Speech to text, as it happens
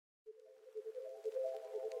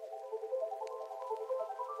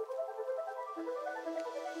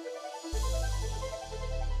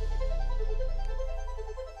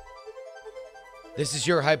This is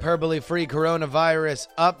your hyperbole-free coronavirus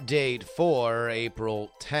update for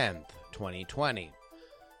April 10th, 2020.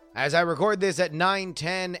 As I record this at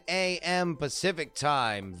 9:10 a.m. Pacific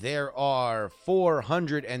time, there are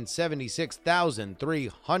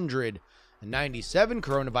 476,397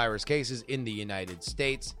 coronavirus cases in the United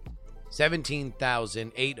States.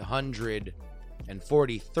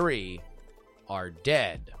 17,843 are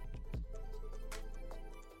dead.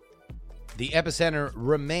 The epicenter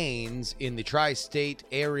remains in the tri-state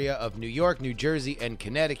area of New York, New Jersey, and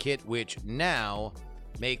Connecticut, which now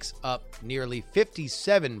makes up nearly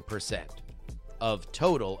 57% of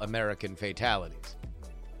total American fatalities.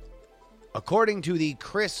 According to the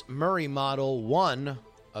Chris Murray model, one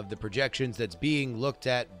of the projections that's being looked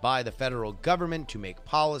at by the federal government to make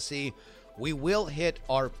policy, we will hit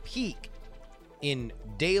our peak in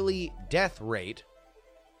daily death rate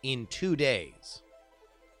in 2 days.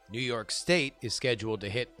 New York State is scheduled to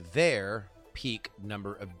hit their peak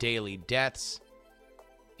number of daily deaths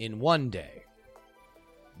in 1 day.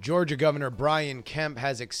 Georgia Governor Brian Kemp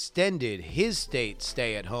has extended his state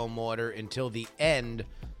stay-at-home order until the end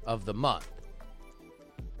of the month.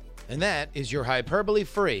 And that is your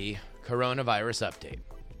hyperbole-free coronavirus update.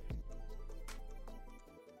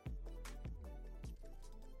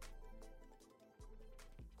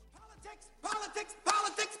 Politics, politics,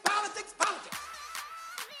 politics, politics, politics.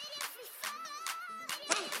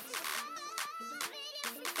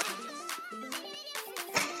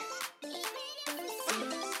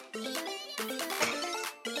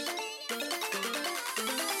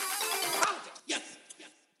 Yes.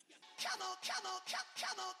 Come on, come on,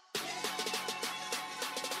 come on.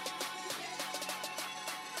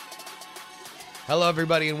 Hello,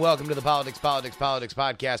 everybody, and welcome to the Politics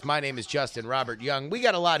podcast. My name is Justin Robert Young. We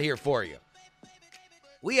got a lot here for you.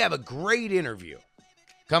 We have a great interview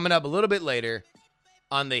coming up a little bit later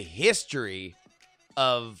on the history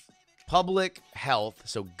of public health,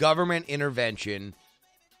 so government intervention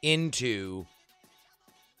into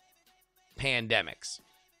pandemics.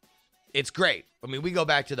 It's great. I mean, we go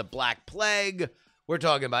back to the Black Plague. We're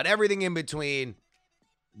talking about everything in between.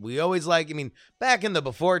 We always back in the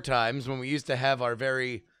before times when we used to have our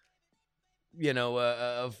very,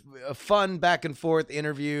 fun back and forth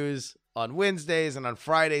interviews on Wednesdays, and on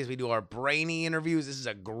Fridays we do our brainy interviews. This is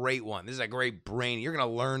a great one. This is a great brainy. You're going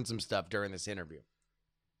to learn some stuff during this interview.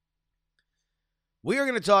 We are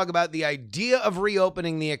going to talk about the idea of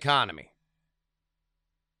reopening the economy.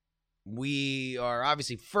 We are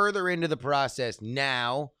obviously further into the process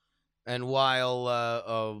now, and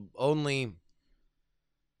while only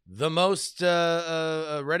the most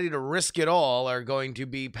ready to risk it all are going to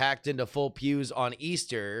be packed into full pews on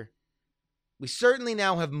Easter, we certainly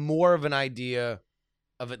now have more of an idea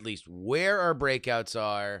of at least where our breakouts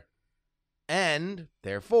are, and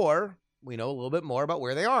therefore, we know a little bit more about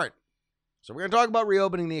where they aren't. So we're going to talk about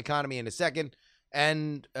reopening the economy in a second,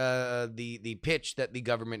 and the pitch that the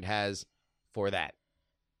government has for that.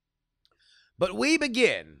 But we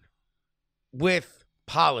begin with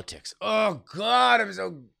politics. Oh, God, I'm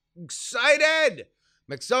so excited.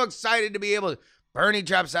 I'm so excited to be able to. Bernie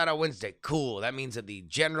drops out on Wednesday. Cool. That means that the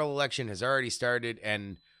general election has already started,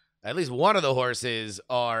 and at least one of the horses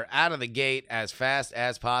are out of the gate as fast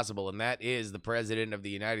as possible, and that is the President of the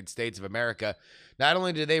United States of America. Not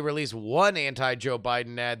only did they release one anti-Joe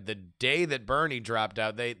Biden ad the day that Bernie dropped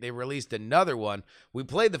out, they released another one. We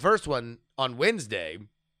played the first one on Wednesday,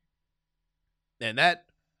 and that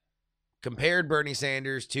compared Bernie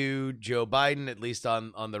Sanders to Joe Biden, at least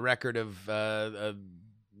on the record of that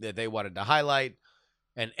they wanted to highlight,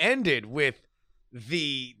 and ended with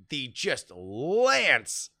the just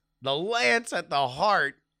lance at the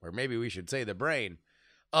heart, or maybe we should say the brain,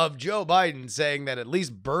 of Joe Biden, saying that at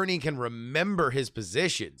least Bernie can remember his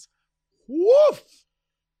positions. Woof!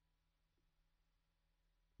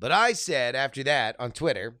 But I said after that on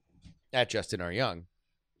Twitter, at Justin R. Young,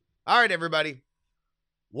 all right, everybody,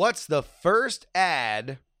 what's the first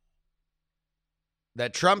ad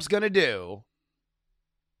that Trump's going to do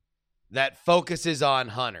that focuses on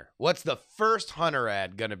Hunter? What's the first Hunter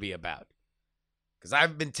ad going to be about? Because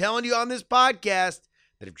I've been telling you on this podcast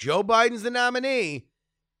that if Joe Biden's the nominee,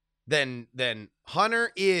 then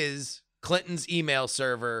Hunter is Clinton's email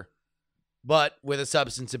server, but with a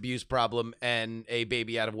substance abuse problem and a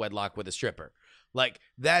baby out of wedlock with a stripper. Like,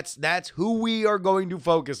 that's who we are going to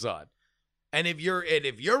focus on. And if your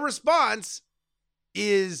response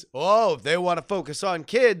is, oh, if they want to focus on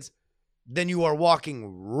kids, then you are walking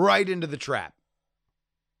right into the trap.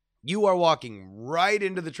 You are walking right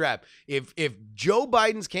into the trap. If Joe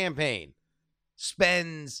Biden's campaign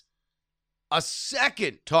spends a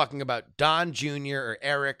second talking about Don Jr. or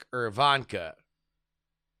Eric or Ivanka,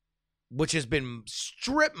 which has been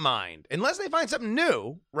strip mined, unless they find something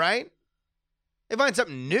new, right? They find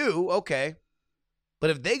something new, okay. But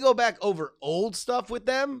if they go back over old stuff with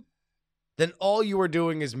them, then all you are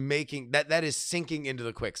doing is making that is sinking into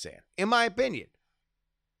the quicksand, in my opinion.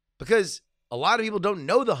 Because a lot of people don't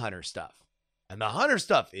know the Hunter stuff. And the Hunter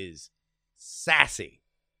stuff is sassy.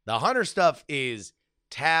 The Hunter stuff is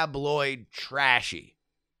tabloid trashy.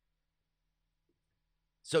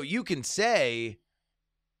 So you can say,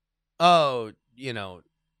 oh, you know,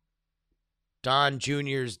 Don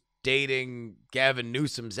Jr.'s dating Gavin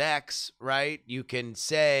Newsom's ex, right? You can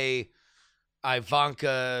say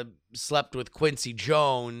Ivanka slept with Quincy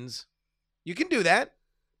Jones. You can do that.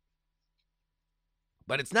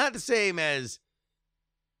 But it's not the same as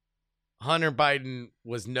Hunter Biden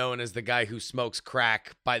was known as the guy who smokes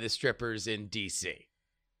crack by the strippers in D.C.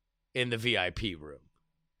 in the VIP room.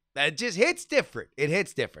 That just hits different. It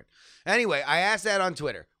hits different. Anyway, I asked that on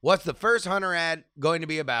Twitter. What's the first Hunter ad going to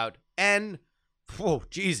be about? And, oh,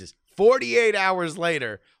 Jesus, 48 hours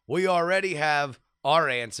later, we already have our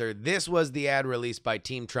answer. This was the ad released by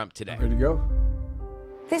Team Trump today. Ready to go?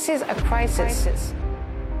 This is a crisis.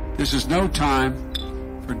 This is no time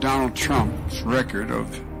for Donald Trump's record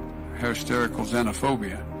of hysterical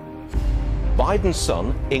xenophobia. Biden's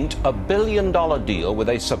son inked a $1 billion deal with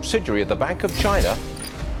a subsidiary of the Bank of China.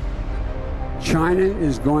 China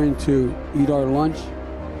is going to eat our lunch?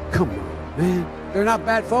 Come on, man. They're not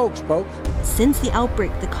bad folks. Since the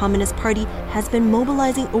outbreak, the Communist Party has been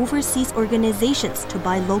mobilizing overseas organizations to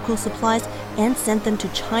buy local supplies and send them to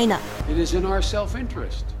China. It is in our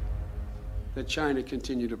self-interest that China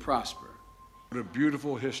continue to prosper. What a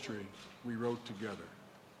beautiful history we wrote together.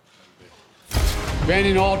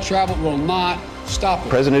 Banning all travel will not stop it. The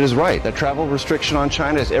president is right. The travel restriction on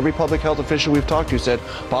China, as every public health official we've talked to said,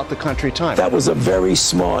 bought the country time. That was a very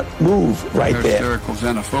smart move right there. Hysterical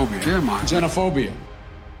xenophobia. Xenophobia.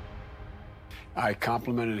 I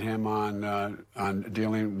complimented him on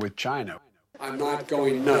dealing with China. I'm not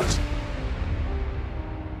going nuts.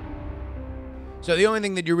 So the only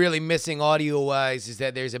thing that you're really missing audio-wise is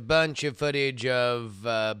that there's a bunch of footage of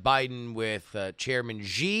Biden with Chairman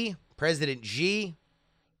Xi, President Xi,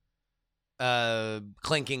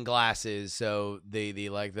 clinking glasses. So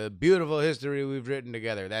the beautiful history we've written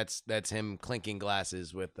together. That's him clinking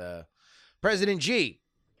glasses with President Xi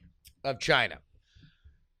of China.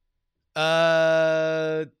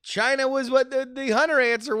 China was what the Hunter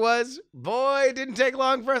answer was. Boy, it didn't take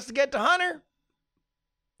long for us to get to Hunter.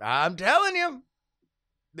 I'm telling you.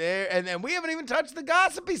 There, and then we haven't even touched the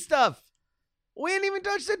gossipy stuff. We ain't even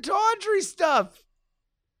touched the tawdry stuff.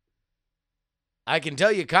 I can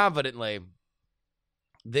tell you confidently,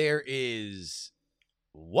 there is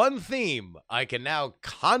one theme I can now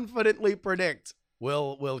confidently predict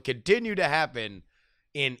will continue to happen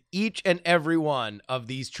in each and every one of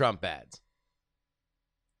these Trump ads.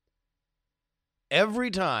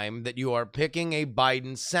 Every time that you are picking a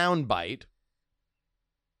Biden soundbite,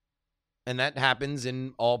 and that happens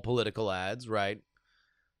in all political ads, right?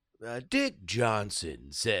 Dick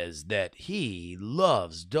Johnson says that he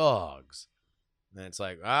loves dogs. And it's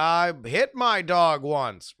like, I hit my dog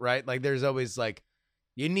once, right? Like there's always like,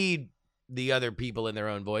 you need the other people in their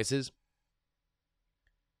own voices.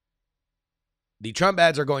 The Trump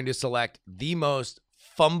ads are going to select the most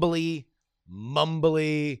fumbly,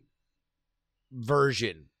 mumbly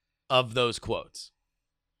version of those quotes.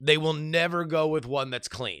 They will never go with one that's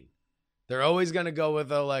clean. They're always going to go with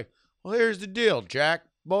well, here's the deal, Jack.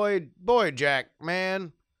 Boy, Jack,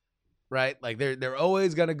 man. Right? Like they're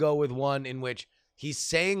always going to go with one in which he's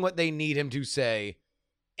saying what they need him to say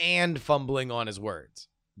and fumbling on his words.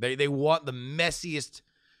 They want the messiest,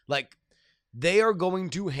 like they are going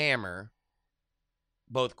to hammer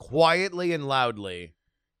both quietly and loudly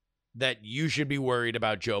that you should be worried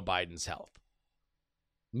about Joe Biden's health.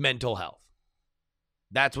 Mental health.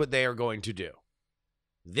 That's what they are going to do.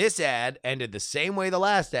 This ad ended the same way the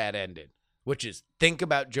last ad ended, which is think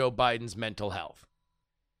about Joe Biden's mental health.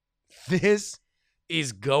 This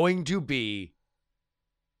is going to be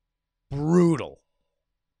brutal.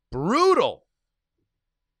 Brutal.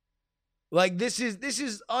 Like this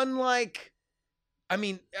is unlike, I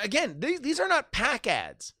mean, again, these are not PAC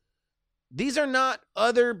ads. These are not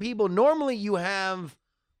other people. Normally you have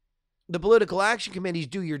the political action committees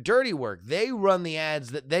do your dirty work. They run the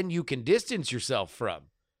ads that then you can distance yourself from.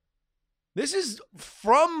 This is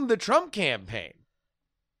from the Trump campaign.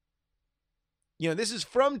 You know, this is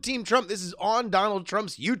from Team Trump. This is on Donald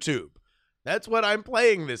Trump's YouTube. That's what I'm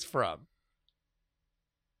playing this from.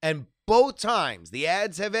 And both times the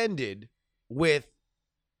ads have ended with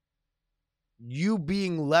you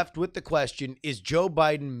being left with the question, is Joe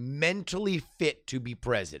Biden mentally fit to be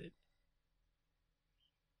president?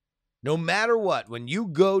 No matter what, when you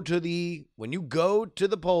go to the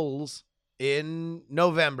polls in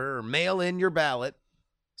November or mail in your ballot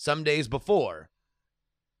some days before,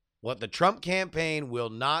 what the Trump campaign will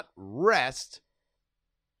not rest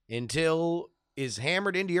until is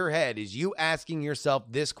hammered into your head is you asking yourself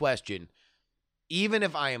this question: even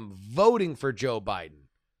if I am voting for Joe Biden,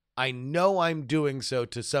 I know I'm doing so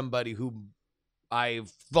to somebody who I've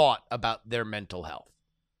thought about their mental health.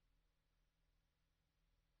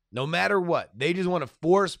 No matter what, they just want to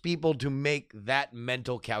force people to make that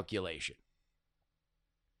mental calculation.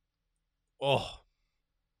 Oh.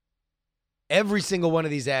 Every single one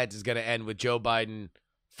of these ads is going to end with Joe Biden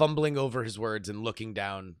fumbling over his words and looking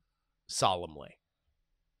down solemnly.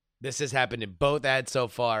 This has happened in both ads so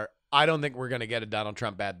far. I don't think we're going to get a Donald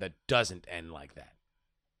Trump ad that doesn't end like that.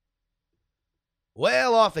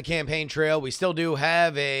 Well, off the campaign trail, we still do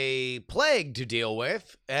have a plague to deal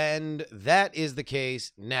with, and that is the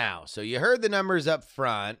case now. So you heard the numbers up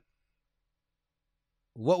front.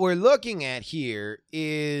 What we're looking at here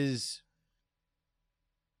is,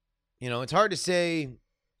 it's hard to say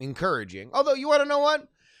encouraging. Although, you want to know what?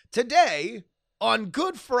 Today, on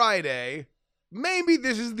Good Friday, maybe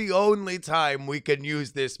this is the only time we can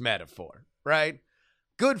use this metaphor, right?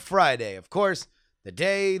 Good Friday, of course, the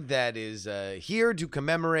day that is here to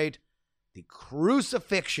commemorate the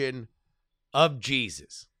crucifixion of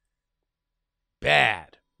Jesus.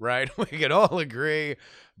 Bad, right? We can all agree,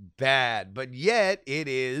 bad. But yet, it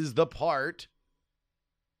is part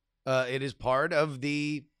of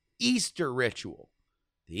the Easter ritual.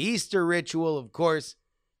 The Easter ritual, of course,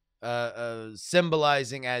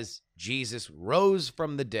 symbolizing as Jesus rose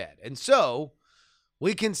from the dead. And so,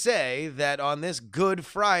 we can say that on this Good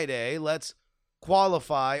Friday, let's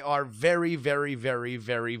qualify our very, very, very,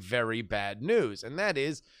 very, very bad news. And that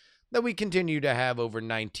is that we continue to have over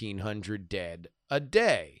 1,900 dead a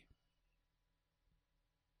day.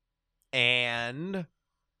 And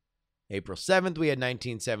April 7th, we had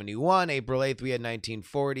 1971. April 8th, we had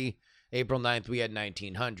 1940. April 9th, we had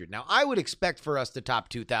 1,900. Now, I would expect for us to top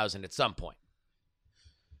 2,000 at some point.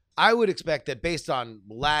 I would expect that based on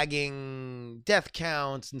lagging death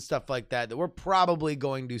counts and stuff like that, that we're probably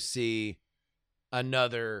going to see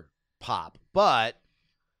another pop. But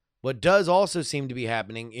what does also seem to be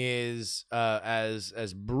happening is,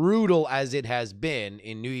 as brutal as it has been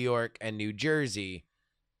in New York and New Jersey,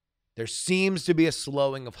 there seems to be a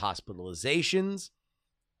slowing of hospitalizations,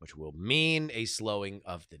 which will mean a slowing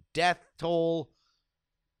of the death toll.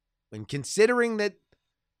 And considering that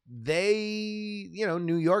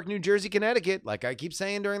New York, New Jersey, Connecticut, like I keep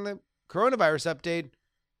saying during the coronavirus update,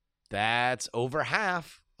 that's over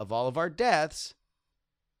half of all of our deaths.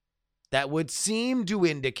 That would seem to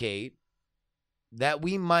indicate that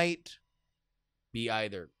we might be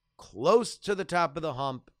either close to the top of the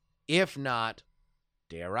hump, if not,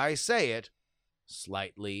 dare I say it,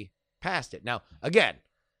 slightly past it. Now, again,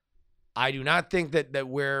 I do not think that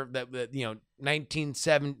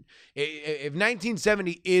 1970, if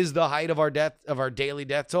 1970 is the height of our daily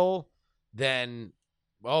death toll, then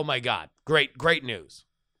oh my God, great news.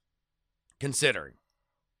 Considering,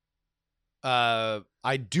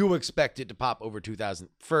 I do expect it to pop over 2,000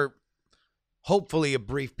 for hopefully a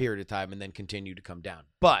brief period of time and then continue to come down.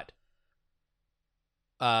 But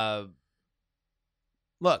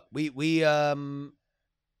look,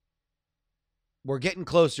 we're getting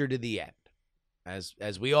closer to the end, as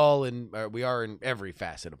we are in every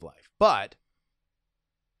facet of life. But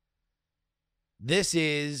this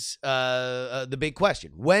is the big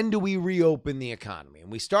question: when do we reopen the economy?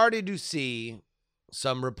 And we started to see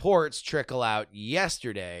some reports trickle out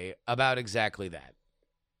yesterday about exactly that.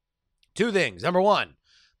 Two things. Number one,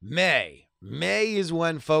 May. May is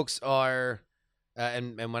when folks are,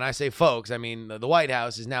 and when I say folks, I mean the White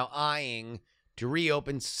House is now eyeing to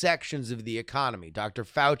reopen sections of the economy. Dr.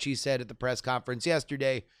 Fauci said at the press conference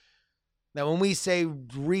yesterday that when we say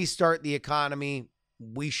restart the economy,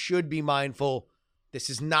 we should be mindful this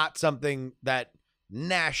is not something that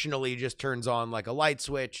nationally just turns on like a light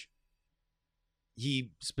switch.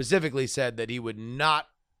 He specifically said that he would not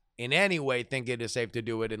in any way think it is safe to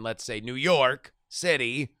do it in, let's say, New York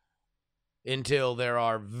City until there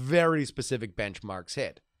are very specific benchmarks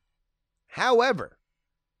hit. However,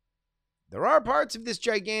 there are parts of this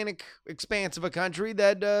gigantic expanse of a country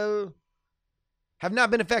that have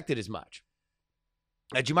not been affected as much.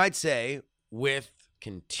 As you might say, with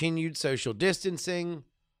continued social distancing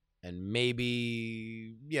and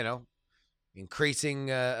maybe, increasing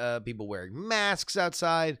people wearing masks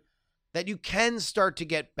outside, that you can start to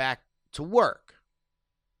get back to work.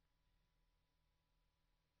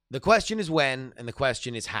 The question is when, and the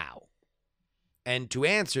question is how. And to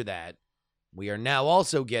answer that, we are now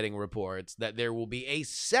also getting reports that there will be a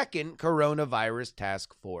second coronavirus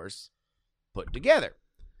task force put together.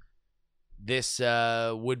 This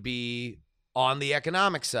would be on the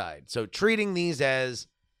economic side. So treating these as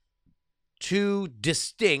two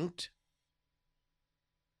distinct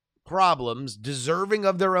problems deserving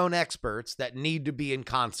of their own experts that need to be in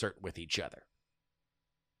concert with each other.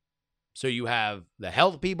 So you have the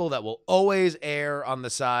health people that will always err on the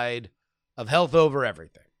side of health over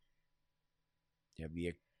everything. You have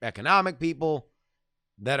the economic people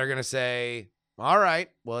that are going to say, all right,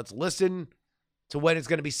 well, let's listen to when it's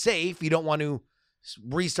going to be safe. You don't want to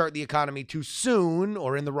restart the economy too soon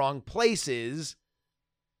or in the wrong places.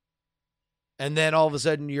 And then all of a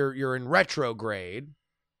sudden you're in retrograde.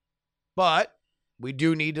 But we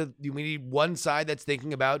need one side that's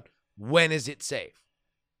thinking about when is it safe.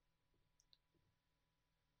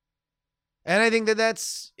 And I think that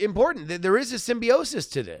that's important. That there is a symbiosis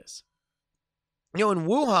to this. You know, in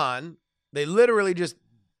Wuhan, they literally just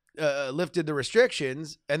lifted the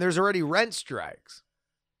restrictions, and there's already rent strikes.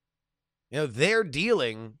 You know, they're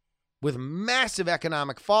dealing with massive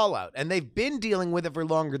economic fallout, and they've been dealing with it for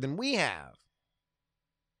longer than we have.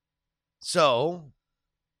 So,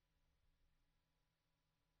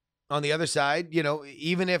 on the other side, you know,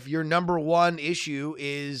 even if your number one issue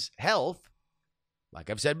is health, like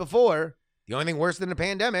I've said before, the only thing worse than a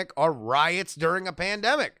pandemic are riots during a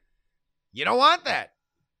pandemic. You don't want that.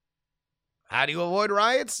 How do you avoid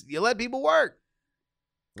riots? You let people work.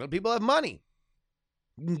 You let people have money.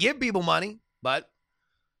 You can give people money, but,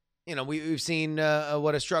 you know, we've seen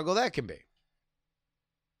what a struggle that can be.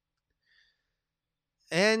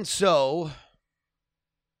 And so,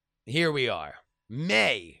 here we are.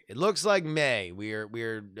 May. It looks like May.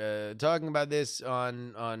 We're talking about this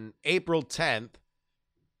on April 10th.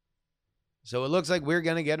 So it looks like we're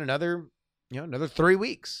going to get another 3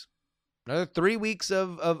 weeks. Another 3 weeks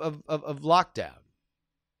of lockdown.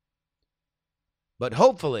 But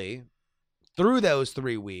hopefully, through those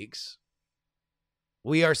 3 weeks,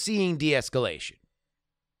 we are seeing de-escalation.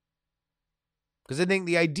 Because I think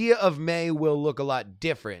the idea of May will look a lot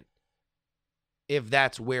different if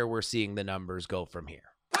that's where we're seeing the numbers go from here.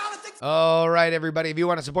 All right, everybody, if you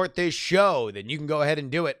want to support this show, then you can go ahead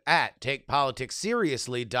and do it at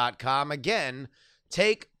TakePoliticsSeriously.com. Again,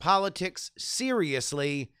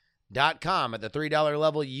 TakePoliticsSeriously.com. At the $3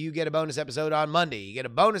 level, you get a bonus episode on Monday. You get a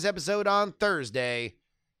bonus episode on Thursday.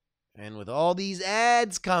 And with all these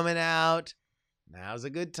ads coming out, now's a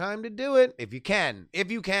good time to do it. If you can.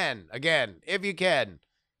 Again, if you can.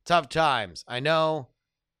 Tough times. I know.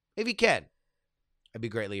 If you can, I'd be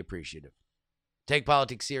greatly appreciative.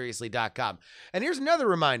 TakePoliticsSeriously.com. And here's another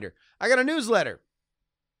reminder. I got a newsletter.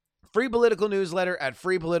 Free political newsletter at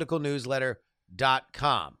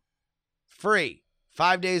freepoliticalnewsletter.com. Free.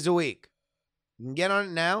 5 days a week. You can get on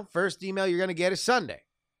it now. First email you're going to get is Sunday.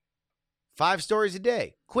 5 stories a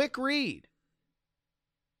day. Quick read.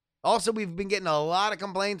 Also, we've been getting a lot of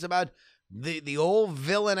complaints about the old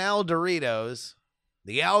villain Aldoritos,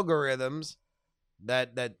 the algorithms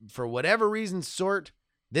that for whatever reason sort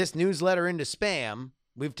this newsletter into spam.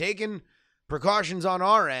 We've taken precautions on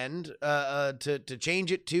our end to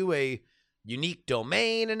change it to a unique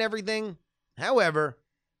domain and everything. However,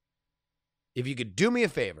 if you could do me a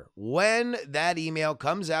favor, when that email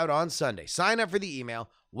comes out on Sunday, sign up for the email.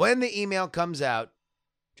 When the email comes out,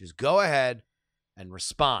 just go ahead and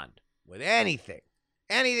respond with anything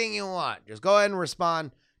you want. Just go ahead and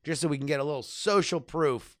respond just so we can get a little social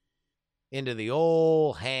proof into the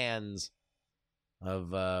old hands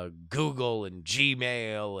of Google and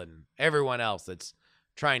Gmail and everyone else that's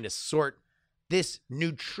trying to sort this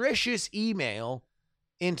nutritious email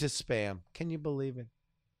into spam. Can you believe it?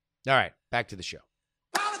 All right, back to the show.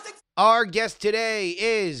 Our guest today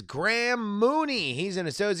is Graham Mooney. He's an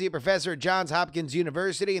associate professor at Johns Hopkins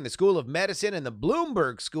University in the School of Medicine and the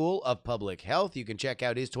Bloomberg School of Public Health. You can check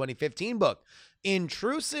out his 2015 book,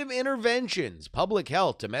 Intrusive Interventions, Public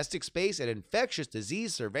Health, Domestic Space, and Infectious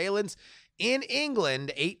Disease Surveillance in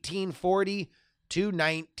England, 1840 to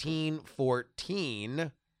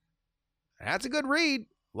 1914. That's a good read.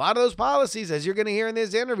 A lot of those policies, as you're going to hear in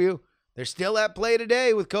this interview, they're still at play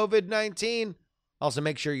today with COVID-19. Also,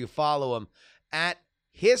 make sure you follow him at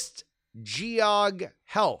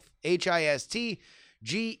HistGeogHealth,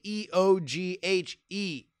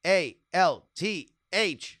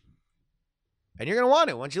 HistGeogHealth. And you're going to want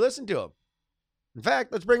it once you listen to him. In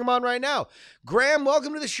fact, let's bring him on right now. Graham,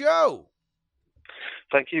 welcome to the show.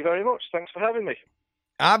 Thank you very much. Thanks for having me.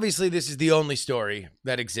 Obviously, this is the only story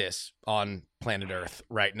that exists on planet Earth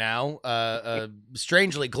right now.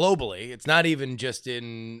 Strangely, globally, it's not even just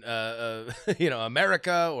in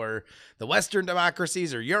America or the Western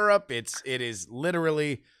democracies or Europe. It is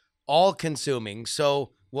literally all-consuming.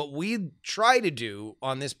 So what we try to do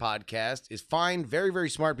on this podcast is find very,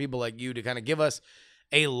 very smart people like you to kind of give us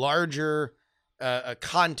a larger a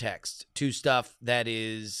context to stuff that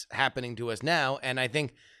is happening to us now. And I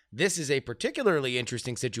think this is a particularly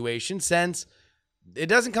interesting situation since it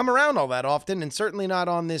doesn't come around all that often, and certainly not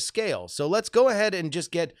on this scale. So let's go ahead and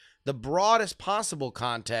just get the broadest possible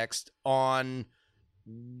context on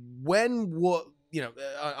on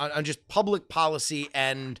just public policy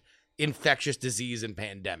and infectious disease and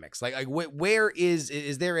pandemics. Like where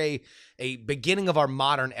is there a beginning of our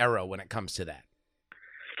modern era when it comes to that?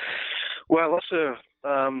 Well, that's a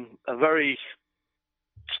very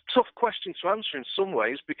tough question to answer in some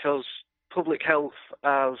ways, because public health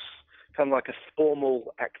as kind of like a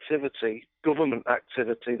formal activity, government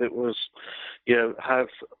activity that was, have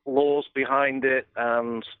laws behind it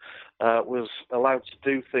and was allowed to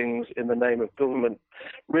do things in the name of government,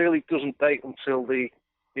 really doesn't date until the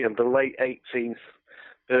late 18th,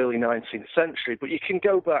 early 19th century. But you can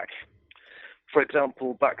go back, for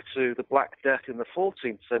example, back to the Black Death in the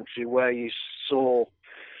 14th century, where you saw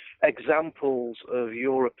examples of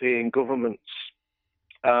European governments,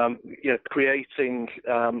 creating,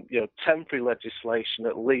 temporary legislation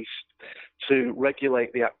at least to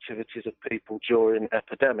regulate the activities of people during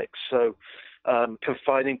epidemics. So,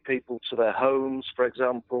 confining people to their homes, for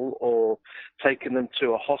example, or taking them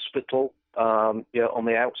to a hospital, on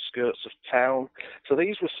the outskirts of town. So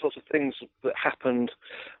these were sort of things that happened,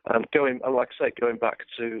 going back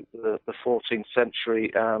to the 14th century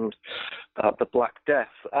and the Black Death.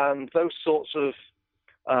 And those sorts of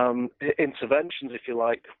interventions, if you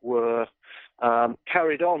like, were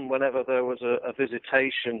carried on whenever there was a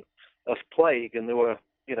visitation of plague, and there were,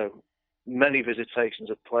 many visitations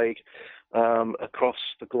of plague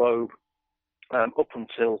across the globe up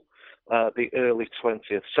until the early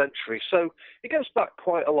 20th century. So it goes back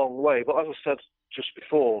quite a long way. But as I said just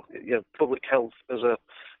before, public health as a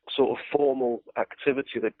sort of formal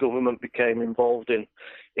activity that government became involved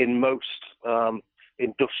in most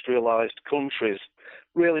industrialized countries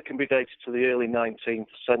really can be dated to the early 19th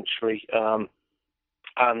century.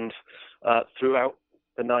 And throughout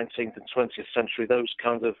the 19th and 20th century, those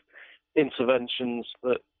kinds of interventions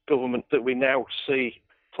that government that we now see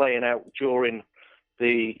playing out during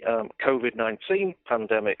the COVID-19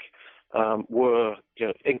 pandemic were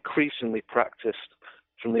increasingly practiced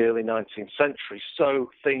from the early 19th century.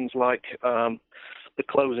 So things like the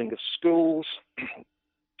closing of schools,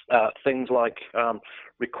 things like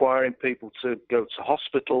requiring people to go to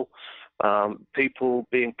hospital, people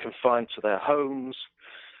being confined to their homes,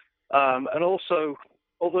 and also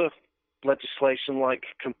other legislation like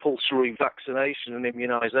compulsory vaccination and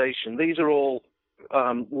immunization. These are all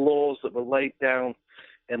laws that were laid down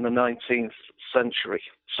in the 19th century.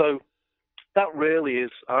 So that really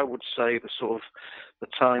is, I would say, the sort of the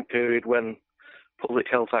time period when public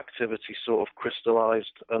health activity sort of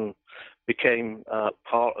crystallized and became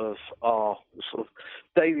part of our sort of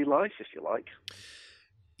daily life, if you like.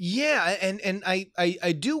 Yeah, and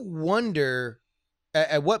I do wonder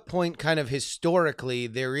at what point kind of historically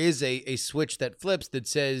there is a switch that flips that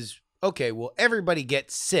says, okay, well, everybody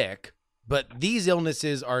gets sick, but these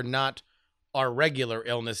illnesses are not our regular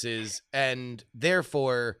illnesses, and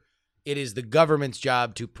therefore it is the government's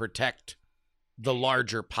job to protect the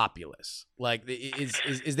larger populace. Like,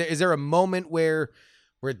 is there a moment where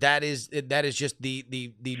that is just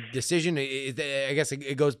the decision? I guess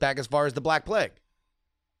it goes back as far as the Black Plague.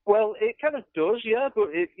 Well, it kind of does, yeah. But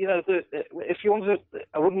if you want to,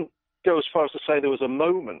 I wouldn't go as far as to say there was a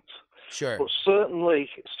moment. Sure. But certainly,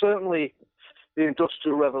 the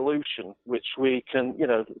Industrial Revolution, which we can,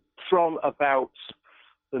 from about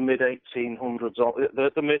the mid 1800s,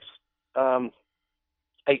 the mid 18th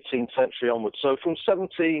century onwards. So from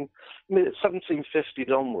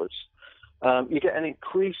 1750s onwards, you get an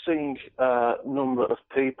increasing number of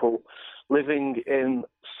people living in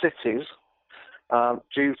cities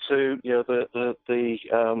due to the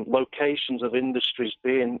locations of industries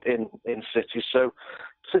being in cities. So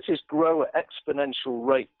cities grow at exponential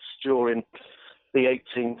rates during the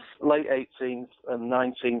late 18th and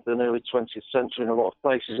 19th and early 20th century in a lot of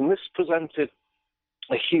places. And this presented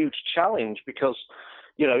a huge challenge because,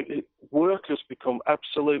 workers become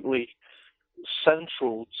absolutely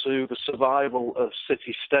central to the survival of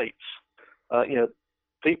city-states.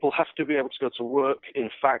 People have to be able to go to work in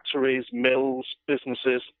factories, mills,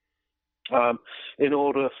 businesses, in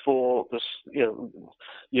order for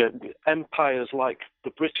empires like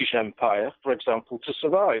the British Empire, for example, to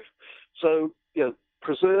survive. So,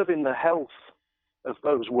 preserving the health of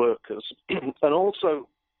those workers and also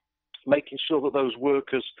making sure that those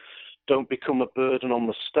workers don't become a burden on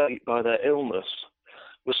the state by their illness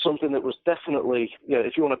was something that was definitely,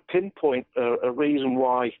 if you want to pinpoint a reason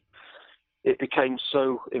why it became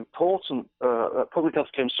so important, public health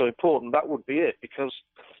became so important, that would be it, because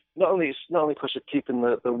not only a question of keeping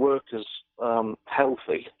the workers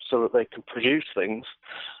healthy so that they can produce things,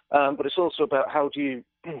 but it's also about how do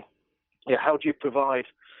you provide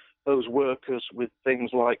those workers with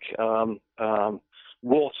things like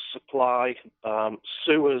water supply,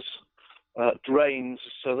 sewers, drains,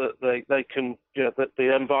 so that they can, that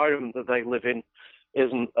the environment that they live in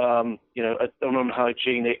isn't, an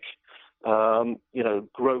unhygienic,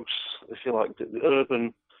 gross, if you like,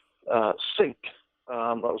 urban sink.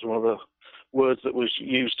 That was one of the words that was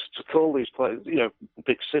used to call these places,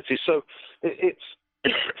 big cities. So it's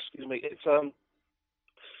excuse me,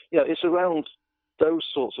 it's around those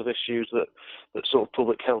sorts of issues that sort of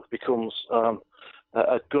public health becomes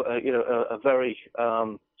a very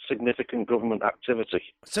significant government activity.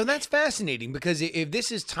 So that's fascinating, because if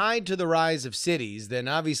this is tied to the rise of cities, then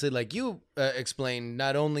obviously, like you explained,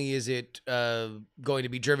 not only is it going to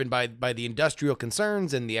be driven by the industrial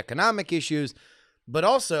concerns and the economic issues, but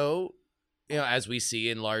also, as we see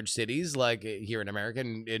in large cities like here in America,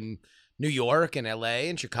 in New York and LA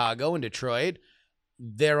and Chicago and Detroit,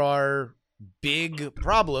 there are big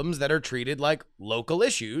problems that are treated like local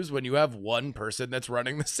issues when you have one person that's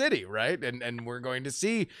running the city, right? And we're going to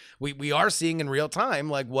see, we are seeing in real time,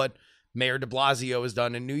 like what Mayor de Blasio has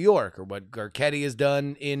done in New York or what Garcetti has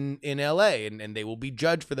done in LA, and they will be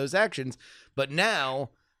judged for those actions. But now,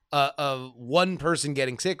 one person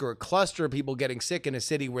getting sick or a cluster of people getting sick in a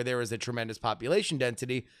city where there is a tremendous population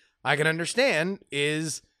density, I can understand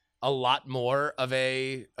is a lot more of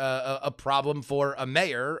a problem for a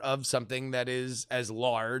mayor of something that is as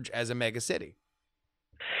large as a mega city.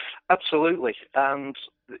 Absolutely. And,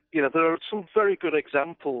 there are some very good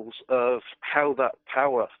examples of how that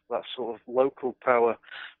power, that sort of local power,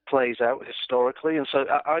 plays out historically. And so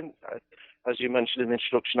I'm, as you mentioned in the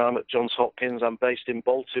introduction, I'm at Johns Hopkins. I'm based in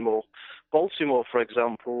Baltimore. Baltimore, for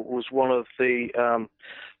example, was one of the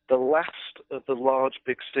last of the large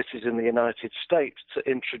big cities in the United States to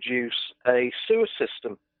introduce a sewer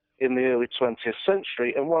system in the early 20th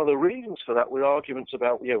century. And one of the reasons for that were arguments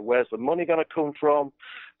about, where's the money going to come from?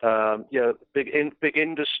 Big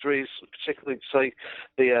industries, particularly say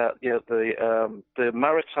the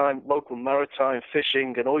local maritime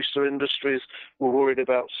fishing and oyster industries were worried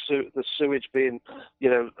about the sewage being,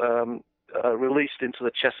 released into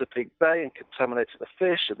the Chesapeake Bay and contaminated the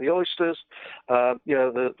fish and the oysters.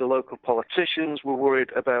 The local politicians were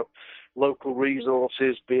worried about local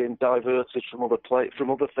resources being diverted from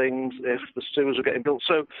other things if the sewers were getting built.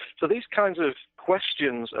 So these kinds of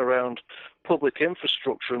questions around public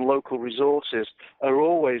infrastructure and local resources are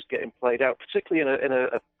always getting played out, particularly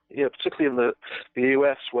particularly in the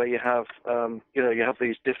US, where you have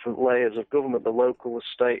these different layers of government: the local, the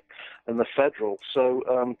state, and the federal. So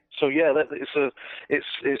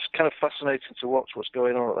it's kind of fascinating to watch what's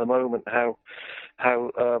going on at the moment. How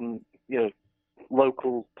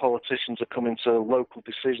local politicians are coming to local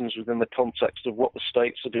decisions within the context of what the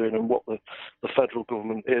states are doing and what the federal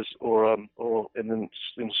government is, or in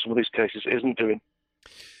some of these cases isn't doing.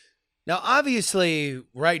 Now, obviously,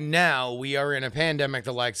 right now, we are in a pandemic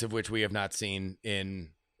the likes of which we have not seen in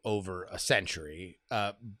over a century.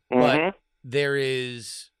 But there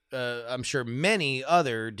is, I'm sure, many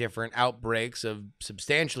other different outbreaks of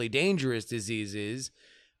substantially dangerous diseases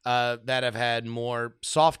that have had more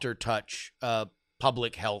softer touch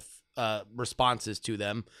public health responses to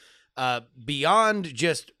them. Beyond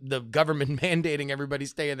just the government mandating everybody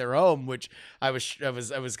stay in their home, which I was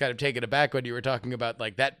kind of taken aback when you were talking about,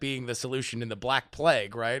 like, that being the solution in the Black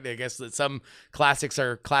Plague, right? I guess that some classics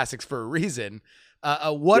are classics for a reason.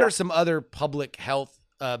 What are some other public health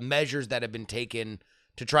measures that have been taken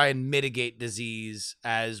to try and mitigate disease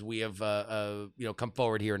as we have come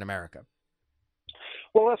forward here in America?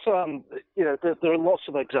 Well, that's there are lots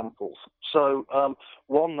of examples. So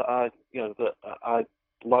one that I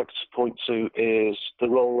like to point to is the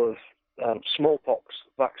role of smallpox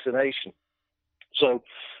vaccination. So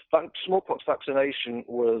smallpox vaccination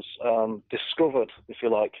was discovered, if you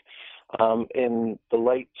like, in the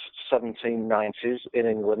late 1790s in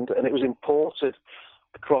England, and it was imported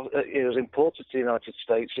to the United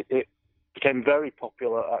States. It became very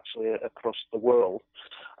popular, actually, across the world.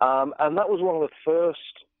 And that was one of the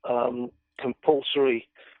first compulsory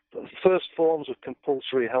first forms of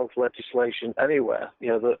compulsory health legislation anywhere.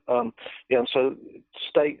 And so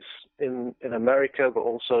states in America, but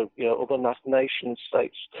also other nation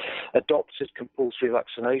states adopted compulsory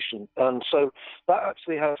vaccination, and so that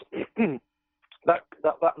actually has that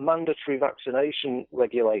mandatory vaccination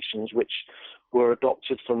regulations, which were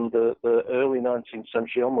adopted from the early 19th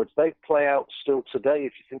century onwards, they play out still today.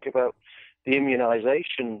 If you think about the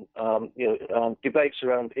immunization, debates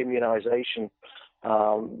around immunization,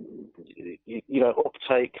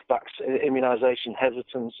 uptake, immunization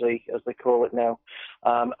hesitancy, as they call it now,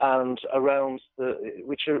 and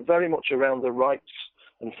which are very much around the rights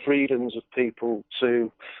and freedoms of people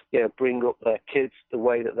to bring up their kids the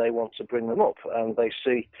way that they want to bring them up, and they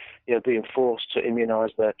see being forced to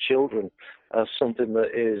immunize their children as something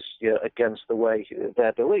that is against the way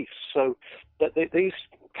their beliefs. So that these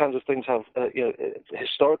kinds of things have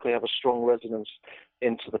historically have a strong resonance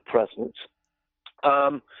into the present.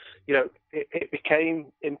 It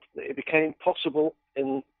became possible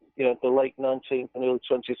in the late 19th and early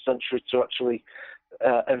 20th century to actually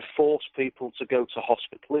enforce people to go to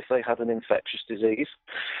hospital if they had an infectious disease.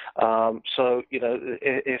 So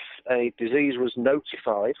if a disease was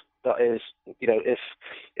notified, that is,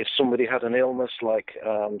 if somebody had an illness like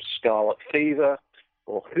scarlet fever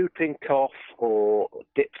or whooping cough or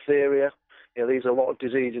diphtheria, these are a lot of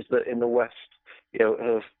diseases that in the West,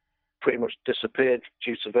 have pretty much disappeared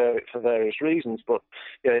for various reasons. But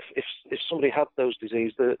if somebody had those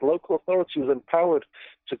diseases, the local authority was empowered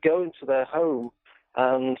to go into their home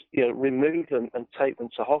and remove them and take them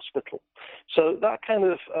to hospital. So that kind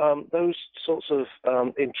of those sorts of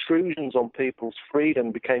intrusions on people's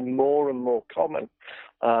freedom became more and more common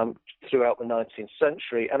throughout the 19th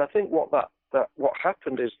century. And I think what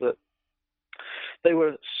happened is that they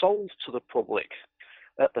were sold to the public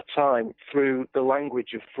at the time through the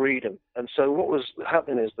language of freedom. And so what was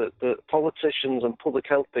happening is that the politicians and public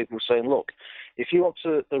health people were saying, look, if you want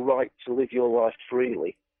the right to live your life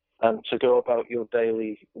freely and to go about your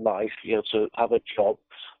daily life, to have a job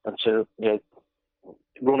and to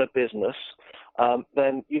run a business,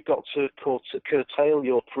 then you've got to curtail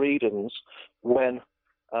your freedoms when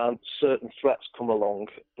certain threats come along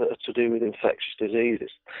that are to do with infectious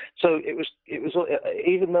diseases. So it was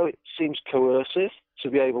even though it seems coercive to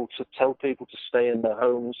be able to tell people to stay in their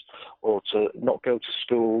homes or to not go to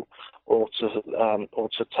school or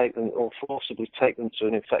to take them or forcibly take them to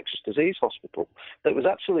an infectious disease hospital, that was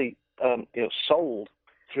actually sold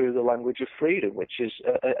through the language of freedom, which is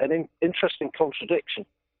an interesting contradiction.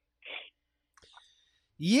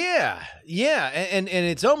 Yeah, and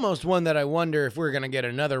it's almost one that I wonder if we're going to get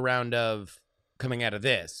another round of coming out of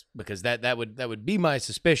this, because that would be my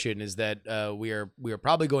suspicion, is that we are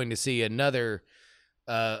probably going to see another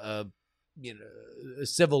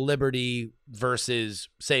civil liberty versus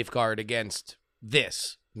safeguard against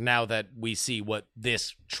this, now that we see what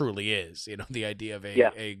this truly is. The idea of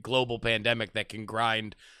a global pandemic that can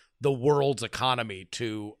grind the world's economy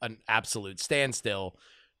to an absolute standstill.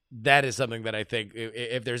 That is something that I think,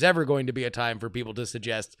 if there's ever going to be a time for people to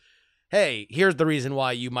suggest, hey, here's the reason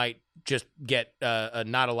why you might just get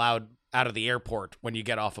not allowed out of the airport when you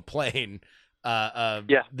get off a plane,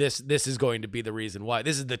 this is going to be the reason why.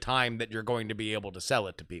 This is the time that you're going to be able to sell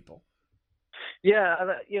it to people. Yeah,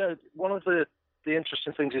 and one of the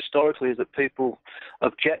interesting things historically is that people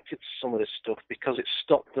objected to some of this stuff because it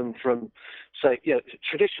stopped them from, say,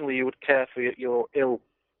 traditionally you would care for your ill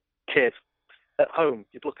kid at home.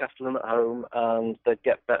 You'd look after them at home, and they'd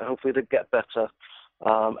get better. Hopefully, they'd get better,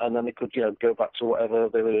 and then they could, go back to whatever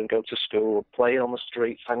they were doing, go to school, playing on the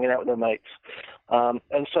streets, hanging out with their mates.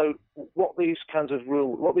 And so, what these kinds of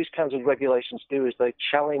regulations do is they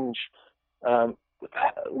challenge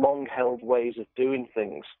long-held ways of doing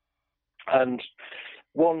things. And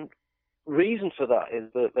one reason for that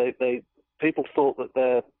is that people thought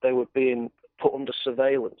that they were being put under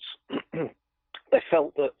surveillance. They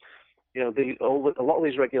felt that a lot of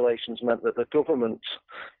these regulations meant that the government,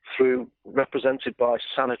 represented by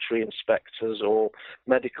sanitary inspectors or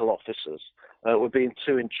medical officers, were being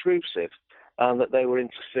too intrusive, and that they were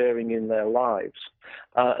interfering in their lives,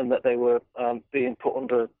 and that they were being put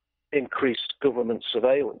under increased government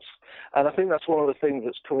surveillance. And I think that's one of the things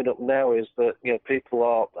that's coming up now, is that people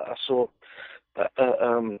are. I saw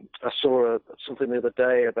something the other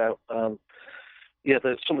day about.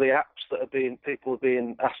 Some of the apps that people are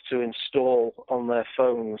being asked to install on their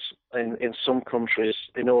phones in some countries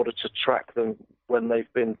in order to track them when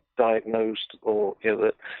they've been diagnosed or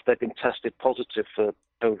that they've been tested positive for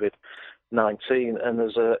COVID-19, and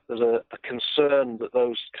there's a concern that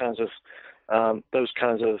those kinds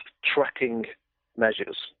of tracking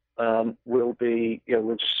measures will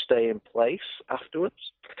just stay in place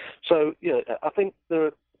afterwards. So, I think there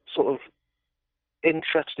are sort of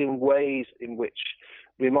interesting ways in which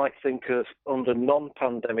we might think of, under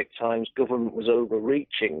non-pandemic times, government was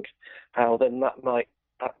overreaching, how then that might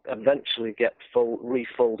eventually get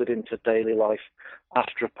refolded into daily life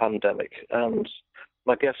after a pandemic. And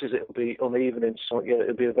my guess is it'll be uneven in some.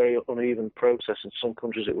 It'll be a very uneven process. In some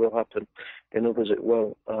countries it will happen, in others it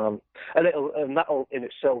won't. And that'll in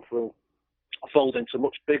itself will fold into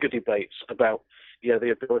much bigger debates about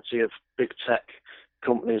the ability of big tech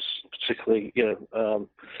companies, particularly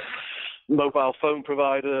mobile phone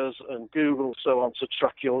providers and Google, so on, to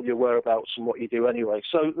track your whereabouts and what you do anyway.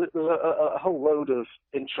 So there's a whole load of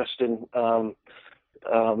interesting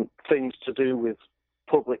things to do with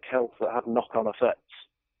public health that have knock-on effects.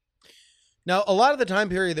 Now, a lot of the time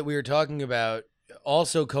period that we were talking about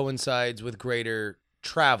also coincides with greater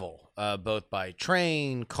travel, both by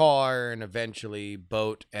train, car, and eventually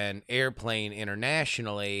boat and airplane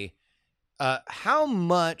internationally. How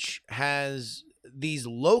much has these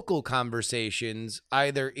local conversations,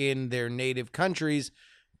 either in their native countries,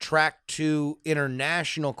 tracked to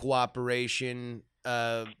international cooperation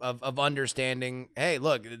of understanding, hey,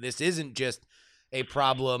 look, this isn't just a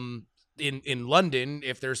problem in London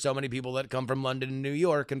if there's so many people that come from London and New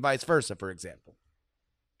York and vice versa, for example?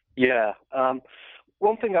 Yeah.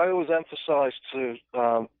 One thing I always emphasize to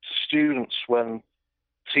students when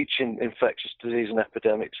teaching infectious disease and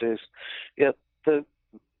epidemics is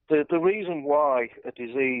the reason why a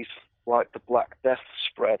disease like the Black Death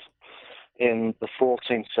spread in the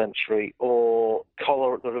 14th century, or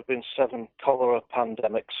cholera, there have been 7 cholera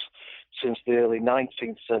pandemics since the early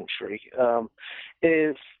 19th century,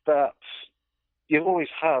 is that you always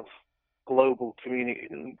have global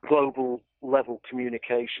level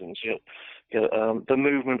communications. The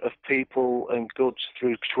movement of people and goods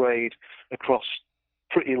through trade across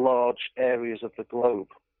pretty large areas of the globe.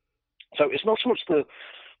 So it's not so much the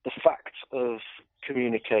fact of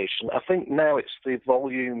communication. I think now it's the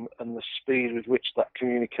volume and the speed with which that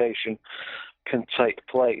communication can take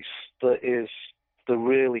place that is the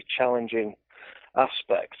really challenging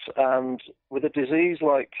aspect. And with a disease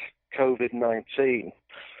like COVID-19,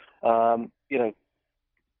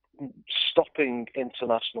 stopping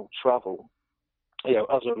international travel,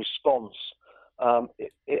 as a response,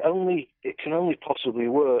 it can only possibly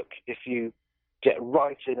work if you get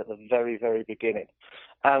right in at the very, very beginning,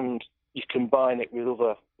 and you combine it with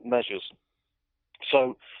other measures.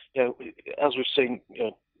 So, as we've seen,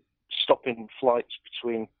 stopping flights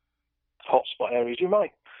between hotspot areas, you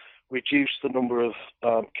might reduce the number of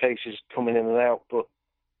cases coming in and out, but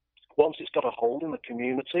once it's got a hold in the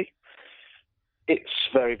community, it's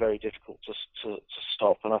very, very difficult to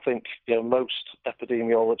stop. And I think most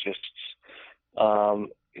epidemiologists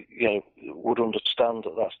would understand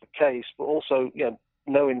that that's the case, but also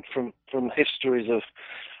knowing from histories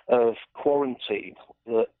of quarantine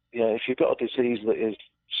that if you've got a disease that is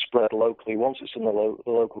spread locally, once it's in the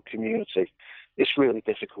local community, it's really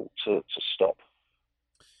difficult to stop.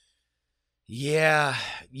 Yeah.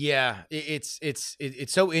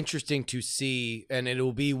 It's so interesting to see, and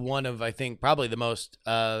it'll be one of, I think, probably the most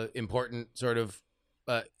important sort of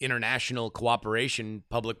international cooperation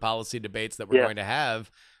public policy debates that we're going to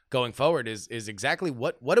have going forward is exactly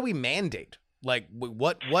what do we mandate? Like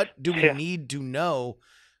what do we need to know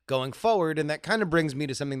going forward? And that kind of brings me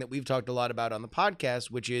to something that we've talked a lot about on the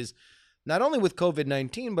podcast, which is not only with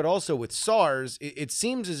COVID-19, but also with SARS. It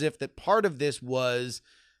seems as if that part of this was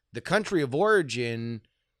the country of origin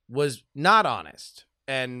was not honest.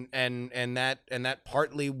 And that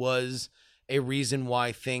partly was a reason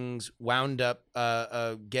why things wound up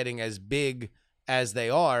getting as big as they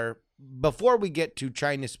are. Before we get to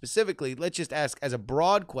China specifically, let's just ask as a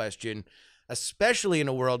broad question, especially in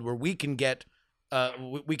a world where we can get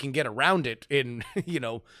around it in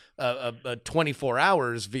 24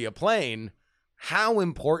 hours via plane. How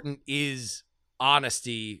important is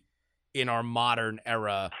honesty in our modern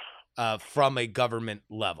era from a government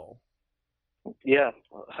level? Yeah,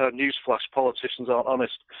 newsflash: politicians aren't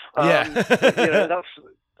honest. That's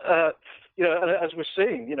and as we're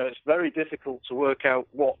seeing, it's very difficult to work out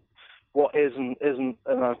what is and isn't,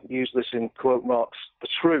 and I use this in quote marks, the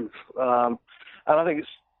truth. And I think it's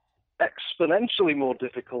exponentially more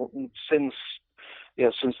difficult since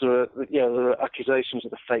there are accusations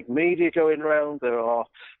of the fake media going around.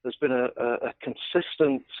 There's been a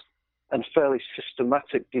consistent and fairly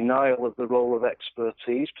systematic denial of the role of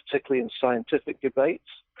expertise, particularly in scientific debates,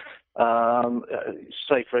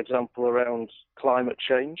 say, for example, around climate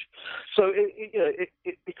change. So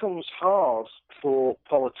it becomes hard for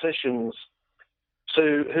politicians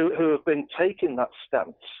who have been taking that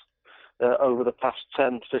stance over the past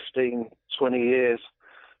 10, 15, 20 years,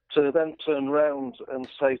 to then turn around and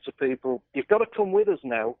say to people, you've got to come with us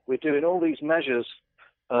now. We're doing all these measures,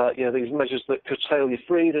 these measures that curtail your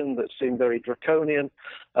freedom, that seem very draconian,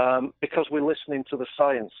 because we're listening to the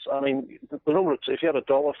science. I mean, the number if you had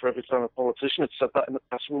 $1 for every time a politician had said that in the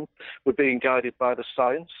past, we're being guided by the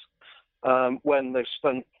science, when they've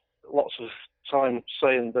spent lots of time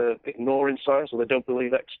saying they're ignoring science or they don't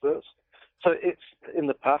believe experts. So it's in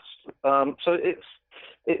the past.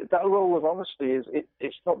 That role of honesty is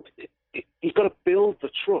you've got to build the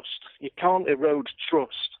trust. You can't erode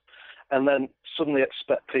trust and then suddenly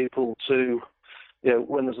expect people to,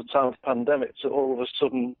 when there's a time of pandemic, to all of a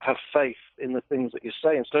sudden have faith in the things that you're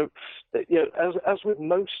saying. So, as with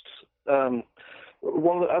most,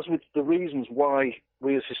 as with the reasons why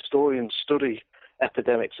we as historians study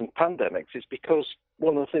epidemics and pandemics, is because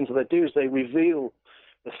one of the things that they do is they reveal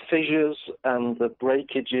the fissures and the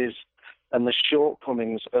breakages and the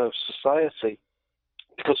shortcomings of society,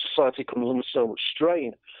 because society comes under so much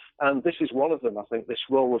strain. And this is one of them, I think, this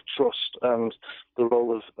role of trust and the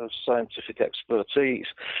role of scientific expertise.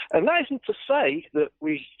 And that isn't to say that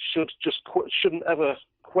we shouldn't ever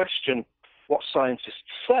question what scientists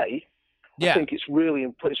say. Yeah. I think it's really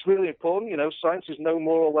important. Science is no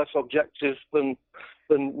more or less objective than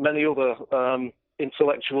many other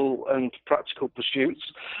intellectual and practical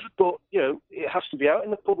pursuits. But, it has to be out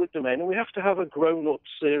in the public domain, and we have to have a grown-up,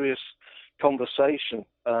 serious conversation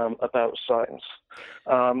about science.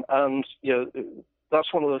 And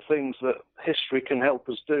that's one of the things that history can help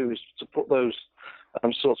us do, is to put those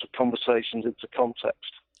sorts of conversations into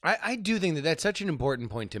context. I do think that that's such an important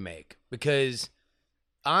point to make, because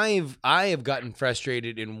I have gotten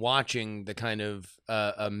frustrated in watching the kind of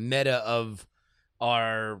meta of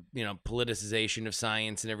our politicization of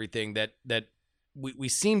science and everything, that we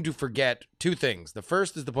seem to forget two things. The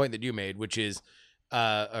first is the point that you made, which is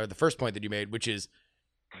or the first point that you made, which is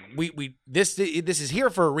this is here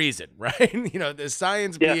for a reason, right? The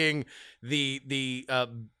science being the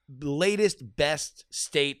latest, best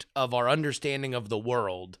state of our understanding of the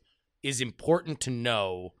world is important to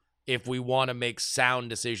know if we want to make sound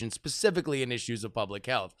decisions, specifically in issues of public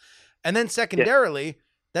health. And then secondarily,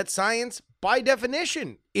 that science, by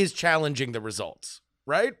definition, is challenging the results,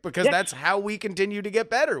 right? Because that's how we continue to get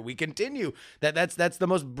better. We continue. That's the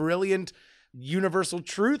most brilliant universal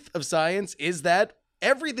truth of science, is that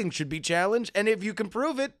everything should be challenged. And if you can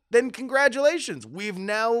prove it, then congratulations. We've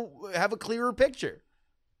now have a clearer picture.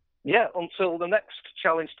 Yeah, until the next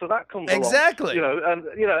challenge to that comes exactly. along.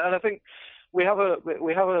 And I think we have a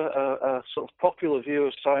sort of popular view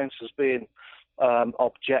of science as being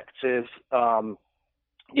objective,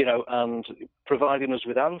 and providing us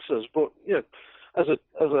with answers. But as a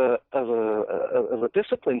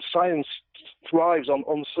discipline, science thrives on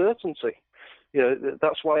uncertainty.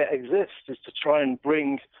 That's why it exists, is to try and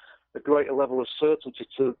bring a greater level of certainty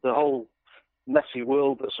to the whole messy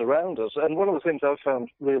world that's around us. And one of the things I've found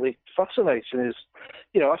really fascinating is,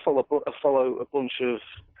 I follow a bunch of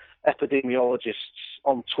epidemiologists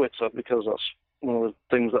on Twitter, because that's one of the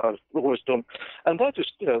things that I've always done. And they're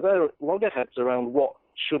just, they're loggerheads around what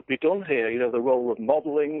should be done here. The role of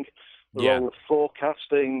modelling, the role of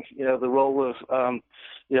forecasting, the role of,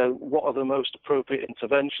 what are the most appropriate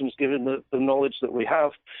interventions given the knowledge that we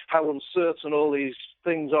have, how uncertain all these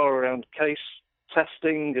things are around case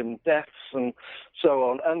testing and deaths and so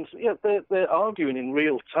on. And they're arguing in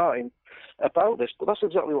real time about this, but that's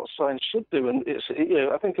exactly what science should do. And it's,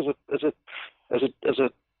 I think as a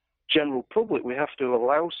general public, we have to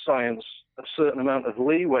allow science a certain amount of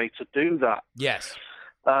leeway to do that. Yes.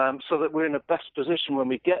 So that we're in the best position when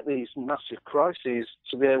we get these massive crises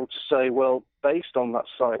to be able to say, well, based on that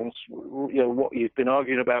science, what you've been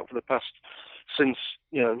arguing about for the past, since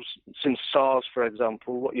SARS, for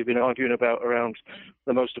example, what you've been arguing about around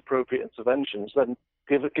the most appropriate interventions, then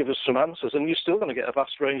give us some answers, and you're still going to get a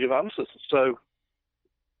vast range of answers. So,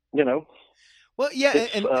 well,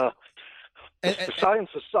 yeah,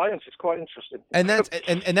 science is quite interesting. And that's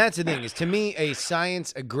the thing, is, to me, a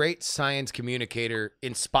great science communicator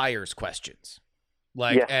inspires questions.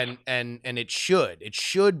 And it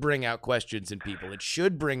should bring out questions in people. It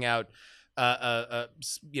should bring out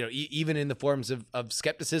even in the forms of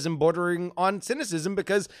skepticism bordering on cynicism,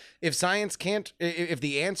 because if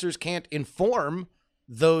the answers can't inform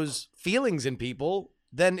those feelings in people,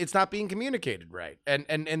 then it's not being communicated right.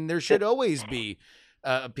 And there should always be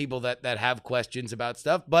people that have questions about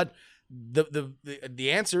stuff, but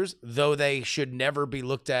the answers, though they should never be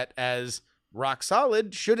looked at as rock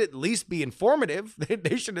solid, should at least be informative.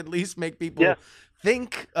 They should at least make people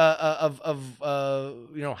think of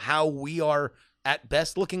how we are at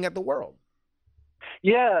best looking at the world.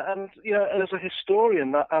 Yeah, and as a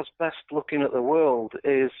historian, that as best looking at the world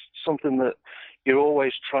is something that you're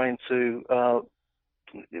always trying to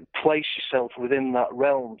place yourself within that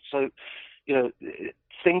realm. So,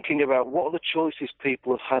 thinking about what are the choices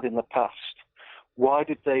people have had in the past. Why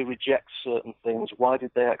did they reject certain things? Why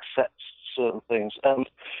did they accept certain things? And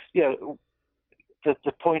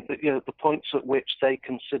the point that the points at which they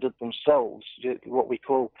considered themselves, what we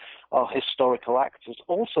call our historical actors,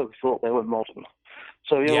 also thought they were modern.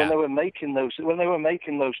 So when they were making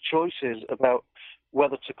those choices about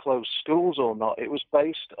whether to close schools or not, it was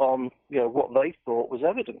based on what they thought was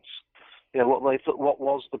evidence. What they thought what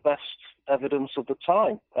was the best evidence of the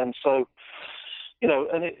time. And so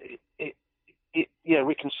and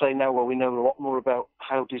we can say now, well, we know a lot more about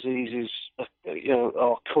how diseases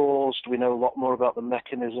are caused. We know a lot more about the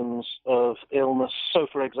mechanisms of illness. So,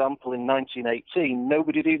 for example, in 1918,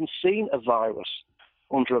 nobody had even seen a virus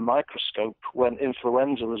under a microscope when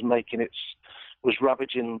influenza was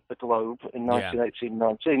ravaging the globe in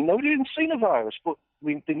 1918-19. Nobody had even seen a virus, but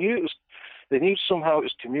they knew somehow it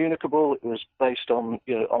was communicable. It was based on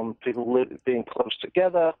people being close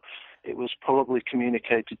together. It was probably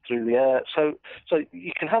communicated through the air. So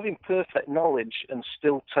you can have imperfect knowledge and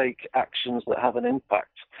still take actions that have an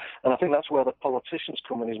impact. And I think that's where the politicians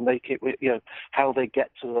come in, is make it, how they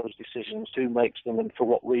get to those decisions, who makes them, and for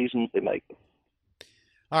what reasons they make them.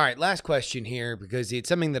 All right, last question here, because it's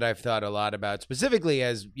something that I've thought a lot about, specifically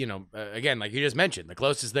as, again, like you just mentioned, the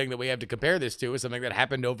closest thing that we have to compare this to is something that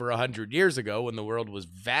happened over 100 years ago when the world was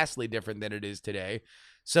vastly different than it is today.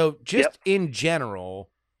 So just in general,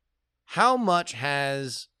 how much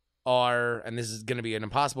has and this is going to be an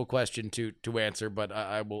impossible question to answer, but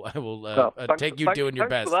I will take you doing your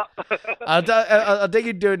best. I'll take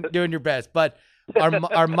you doing your best. But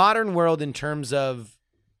our modern world, in terms of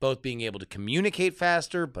both being able to communicate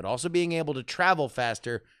faster, but also being able to travel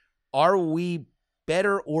faster, are we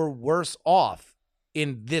better or worse off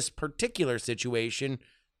in this particular situation,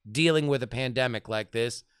 dealing with a pandemic like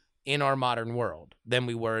this in our modern world, than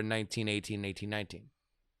we were in 1918, 1819?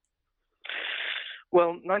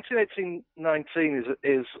 Well, 1918-19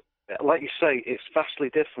 is, like you say, it's vastly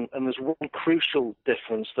different. And there's one crucial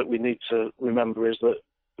difference that we need to remember, is that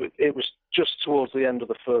it was just towards the end of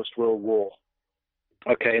the First World War,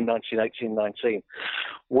 in 1918-19,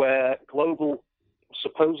 where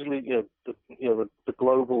supposedly, the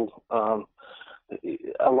global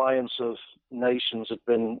alliance of nations had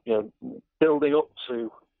been, building up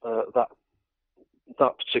to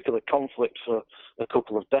that particular conflict for a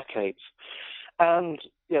couple of decades. And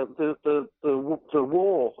the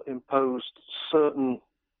war imposed certain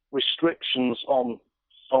restrictions on,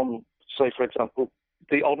 say, for example,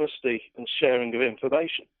 the honesty and sharing of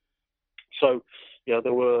information. So,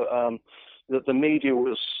 there were the media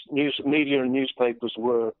and newspapers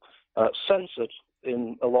were censored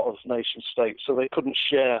in a lot of nation states, so they couldn't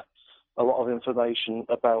share a lot of information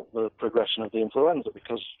about the progression of the influenza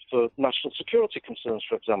because for national security concerns,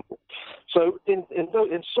 for example. So in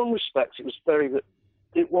some respects, in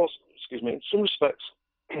some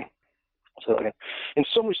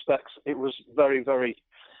respects, it was very, very,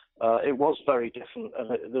 it was very different,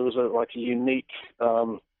 and there was a unique,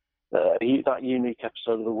 that unique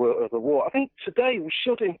episode of the war. I think today we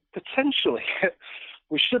should potentially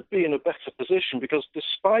be in a better position, because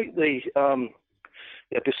despite the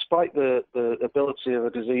ability of a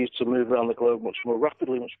disease to move around the globe much more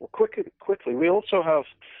rapidly, much more quickly, we also have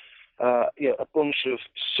a bunch of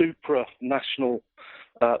supranational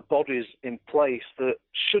bodies in place that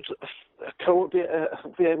should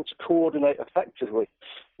be able to coordinate effectively.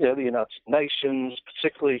 The United Nations,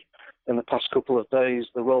 particularly in the past couple of days,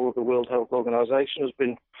 the role of the World Health Organization has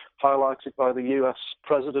been highlighted by the U.S.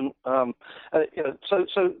 president.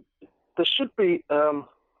 So there should be a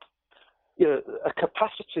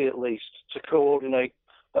capacity, at least, to coordinate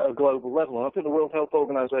at a global level. And I think the World Health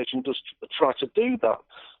Organization does try to do that.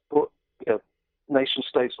 But nation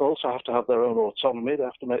states also have to have their own autonomy. They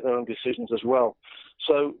have to make their own decisions as well.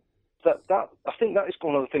 So that I think that is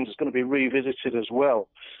one of the things that's going to be revisited as well.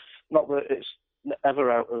 Not that it's ever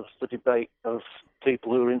out of the debate of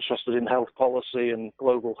people who are interested in health policy and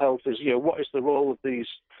global health, is what is the role of these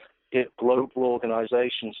global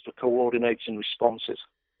organizations for coordinating responses?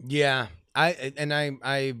 Yeah,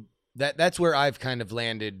 that's where I've kind of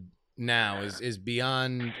landed now, is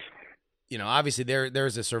beyond, obviously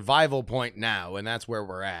there's a survival point now, and that's where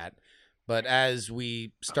we're at. But as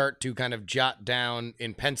we start to kind of jot down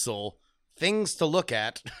in pencil things to look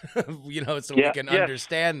at, we can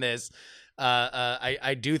understand this,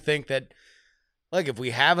 I do think that like if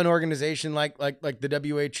we have an organization like the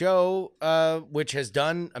WHO, which has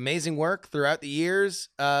done amazing work throughout the years,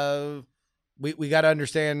 we got to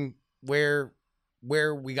understand where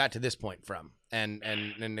we got to this point from, and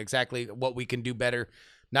exactly what we can do better,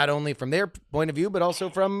 not only from their point of view, but also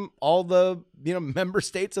from all the member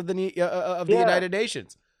states of the United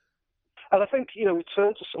Nations. And I think we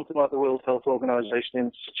turn to something like the World Health Organization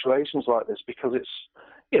in situations like this because it's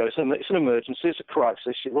it's an emergency, it's a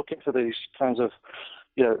crisis. You're looking for these kinds of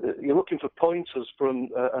you're looking for pointers from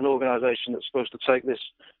an organization that's supposed to take this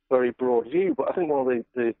very broad view. But I think one of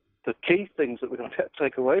the key things that we're going to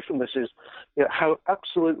take away from this is how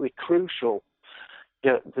absolutely crucial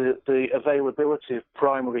the availability of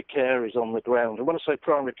primary care is on the ground. And when I say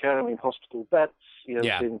primary care, I mean hospital beds,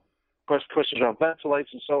 in questions around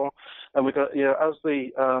ventilators and so on. And we've got, as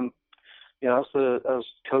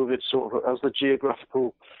COVID as the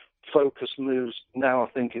geographical focus moves now, I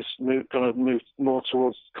think it's going to move more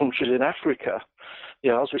towards countries in Africa.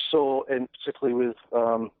 As we saw particularly with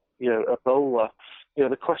Ebola,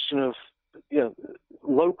 the question of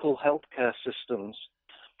local healthcare systems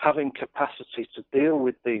having capacity to deal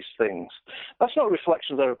with these things. That's not a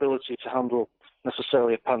reflection of their ability to handle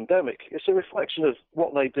necessarily a pandemic. It's a reflection of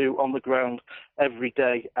what they do on the ground every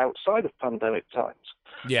day outside of pandemic times.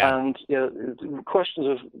 Yeah. And questions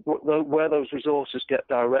of where those resources get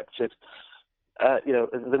directed,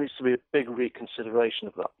 there needs to be a big reconsideration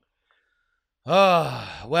of that.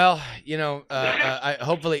 Oh, well, I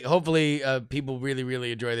hopefully people really,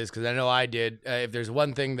 really enjoy this, because I know I did. If there's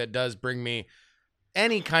one thing that does bring me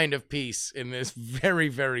any kind of peace in this very,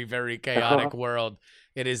 very, very chaotic world,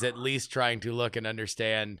 it is at least trying to look and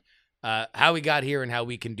understand how we got here and how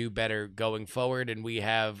we can do better going forward. And we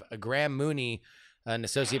have Graham Mooney, an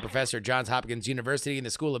associate professor at Johns Hopkins University in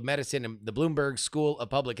the School of Medicine and the Bloomberg School of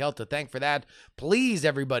Public Health, to thank for that. Please,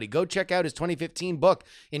 everybody, go check out his 2015 book,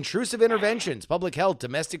 Intrusive Interventions, Public Health,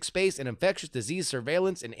 Domestic Space, and Infectious Disease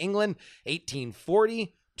Surveillance in England,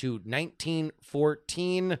 1840 to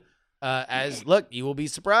 1914. Look, you will be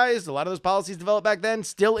surprised. A lot of those policies developed back then,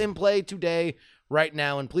 still in play today, right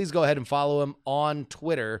now. And please go ahead and follow him on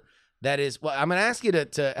Twitter. That is, well, I'm going to ask you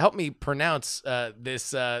to help me pronounce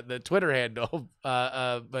the Twitter handle,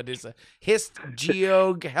 but it's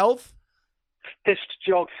HistGeog Health.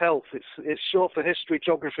 HistGeog Health. It's short for History,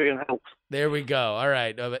 Geography, and Health. There we go. All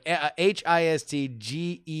right.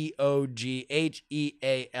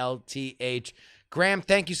 HistGeogHealth. Graham,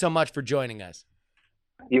 thank you so much for joining us.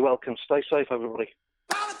 You're welcome. Stay safe, everybody.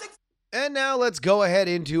 And now let's go ahead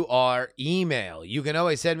into our email. You can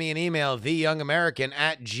always send me an email,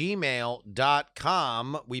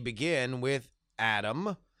 theyoungamerican@gmail.com. We begin with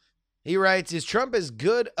Adam. He writes, is Trump as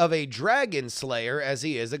good of a dragon slayer as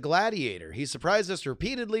he is a gladiator? He surprised us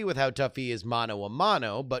repeatedly with how tough he is mano a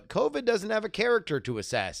mano, but COVID doesn't have a character to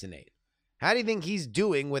assassinate. How do you think he's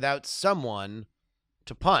doing without someone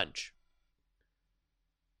to punch?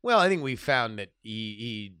 Well, I think we found that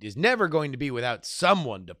he is never going to be without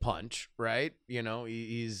someone to punch, right?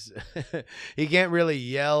 He's he can't really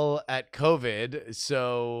yell at COVID,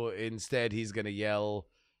 so instead he's going to yell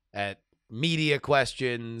at media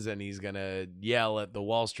questions, and he's going to yell at the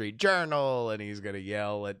Wall Street Journal, and he's going to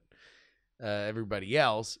yell at everybody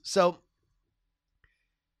else. So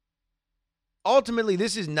ultimately,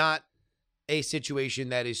 this is not a situation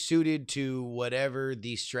that is suited to whatever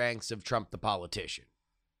the strengths of Trump the politician.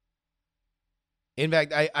 In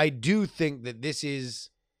fact, I do think that this is,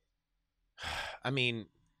 again,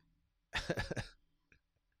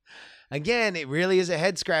 it really is a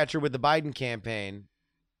head scratcher with the Biden campaign,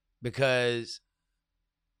 because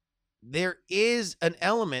there is an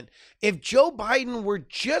element. If Joe Biden were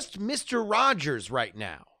just Mr. Rogers right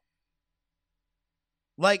now,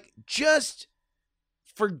 just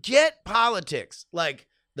forget politics.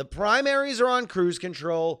 The primaries are on cruise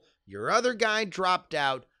control. Your other guy dropped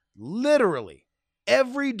out. Literally,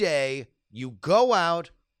 every day you go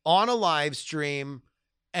out on a live stream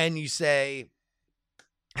and you say,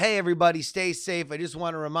 hey, everybody, stay safe. I just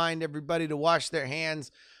want to remind everybody to wash their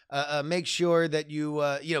hands. Make sure that you,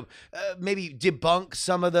 maybe debunk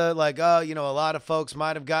some of the, a lot of folks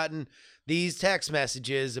might have gotten these text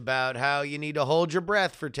messages about how you need to hold your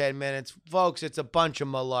breath for 10 minutes. Folks, it's a bunch of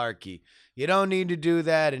malarkey. You don't need to do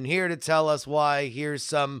that. And here to tell us why, here's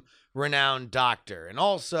some renowned doctor. And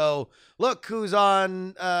also, look who's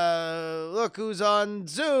on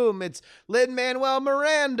Zoom. It's Lin-Manuel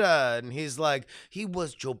Miranda. And he's like, he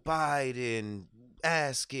was Joe Biden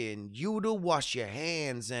asking you to wash your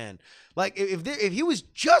hands. And if he was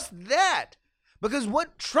just that, because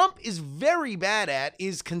what Trump is very bad at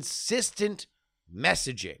is consistent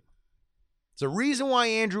messaging. It's a reason why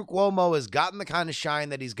Andrew Cuomo has gotten the kind of shine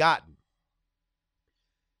that he's gotten.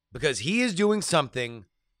 Because he is doing something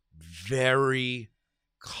very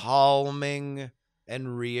calming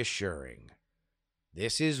and reassuring.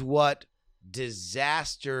 This is what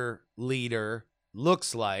disaster leader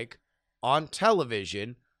looks like on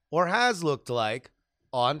television, or has looked like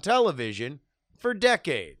on television for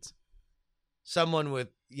decades. Someone with,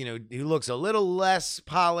 who looks a little less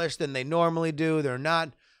polished than they normally do. They're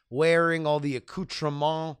not wearing all the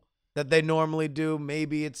accoutrement that they normally do.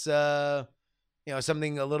 Maybe it's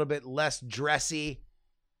something a little bit less dressy.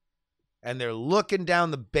 And they're looking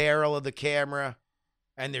down the barrel of the camera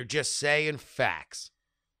and they're just saying facts.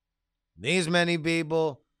 These many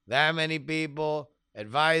people, that many people,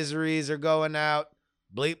 advisories are going out,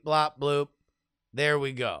 bleep, blop, bloop. There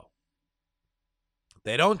we go.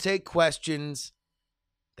 They don't take questions.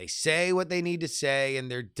 They say what they need to say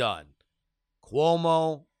and they're done.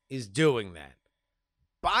 Cuomo is doing that.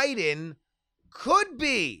 Biden could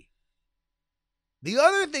be. The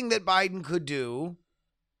other thing that Biden could do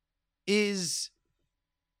is,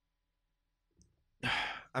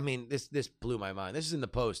 this blew my mind. This is in the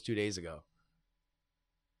Post 2 days ago.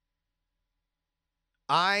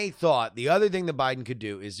 I thought the other thing that Biden could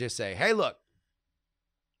do is just say, hey, look,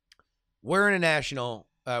 we're in a national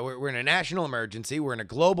emergency. We're in a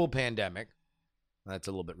global pandemic. That's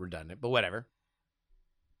a little bit redundant, but whatever.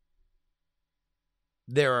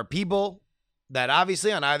 There are people that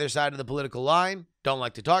obviously on either side of the political line don't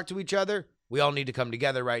like to talk to each other. We all need to come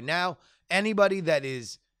together right now. Anybody that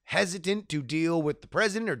is hesitant to deal with the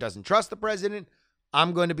president or doesn't trust the president,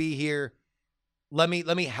 I'm going to be here. Let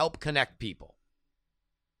me help connect people.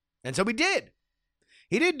 And so we did.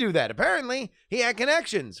 He did do that. Apparently, he had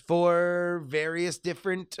connections for various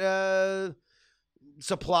different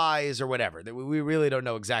supplies or whatever. We really don't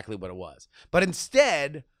know exactly what it was. But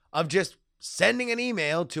instead of just sending an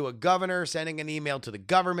email to a governor, sending an email to the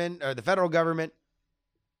government or the federal government,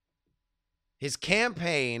 his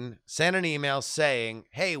campaign sent an email saying,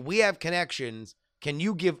 hey, we have connections. Can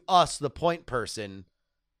you give us the point person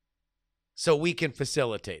so we can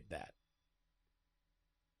facilitate that?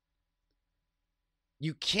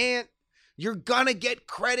 You can't. You're going to get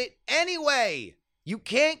credit anyway. You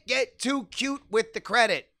can't get too cute with the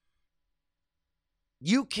credit.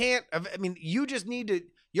 You can't. You just need to.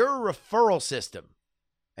 You're a referral system.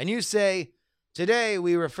 And you say, today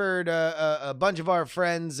we referred a bunch of our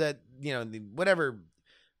friends at, whatever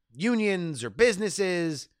unions or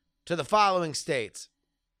businesses to the following states.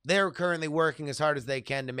 They're currently working as hard as they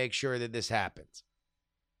can to make sure that this happens.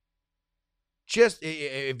 Just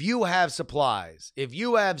if you have supplies, if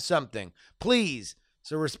you have something, please,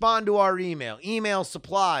 so respond to our email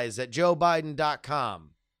supplies@joebiden.com.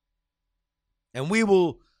 And we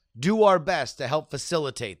will do our best to help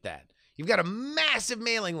facilitate that. You've got a massive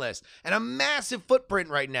mailing list and a massive footprint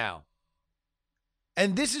right now.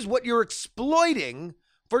 And this is what you're exploiting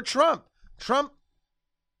for Trump. Trump,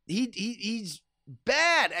 he's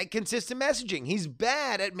bad at consistent messaging. He's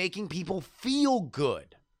bad at making people feel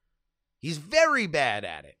good. He's very bad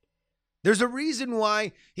at it. There's a reason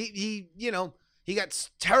why he got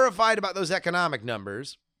terrified about those economic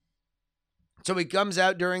numbers. So he comes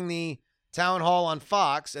out during the town hall on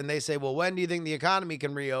Fox and they say, well, when do you think the economy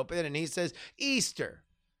can reopen? And he says, Easter.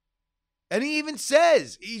 And he even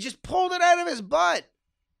says, he just pulled it out of his butt.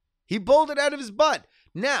 He pulled it out of his butt.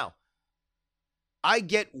 Now, I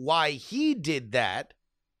get why he did that,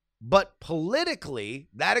 but politically,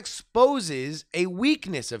 that exposes a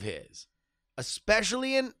weakness of his.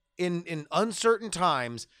 Especially in uncertain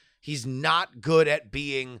times, he's not good at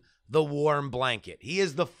being the warm blanket. He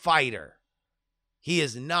is the fighter. He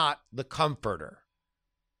is not the comforter.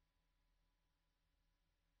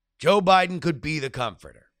 Joe Biden could be the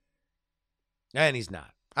comforter. And he's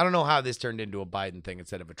not. I don't know how this turned into a Biden thing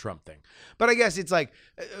instead of a Trump thing. But I guess it's like,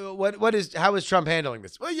 how is Trump handling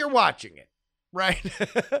this? Well, you're watching it, right?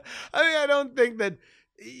 I don't think that,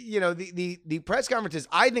 the press conferences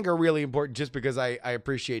I think are really important just because I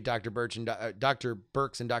appreciate Dr. Birx and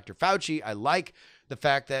Dr. Fauci. I like the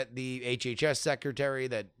fact that the HHS secretary,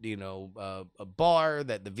 that, Barr,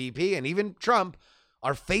 that the VP, and even Trump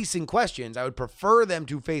are facing questions. I would prefer them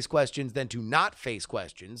to face questions than to not face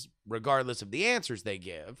questions, regardless of the answers they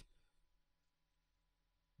give.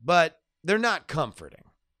 But they're not comforting.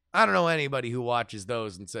 I don't know anybody who watches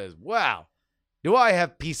those and says, wow, do I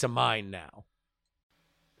have peace of mind now?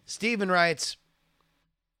 Steven writes,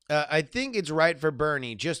 I think it's right for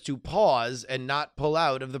Bernie just to pause and not pull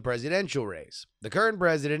out of the presidential race. The current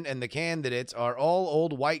president and the candidates are all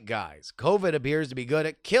old white guys. COVID appears to be good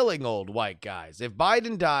at killing old white guys. If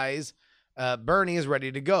Biden dies, Bernie is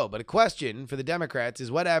ready to go. But a question for the Democrats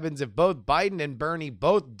is what happens if both Biden and Bernie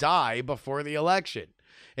both die before the election?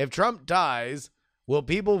 If Trump dies, will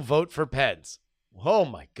people vote for Pence? Oh,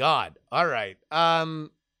 my God. All right.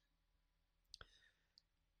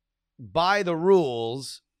 By the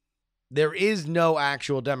rules, there is no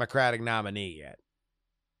actual Democratic nominee yet.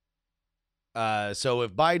 So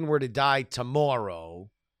if Biden were to die tomorrow,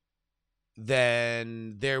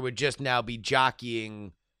 then there would just now be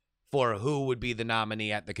jockeying for who would be the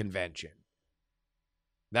nominee at the convention.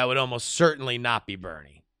 That would almost certainly not be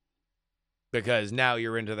Bernie, because now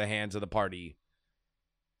you're into the hands of the party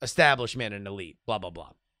establishment and elite, blah, blah,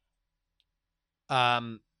 blah.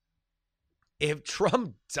 If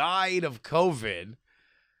Trump died of COVID,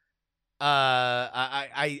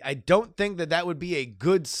 I don't think that would be a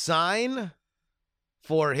good sign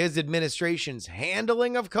for his administration's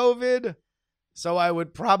handling of COVID. So I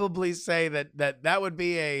would probably say that would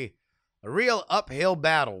be a real uphill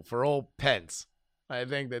battle for old Pence. I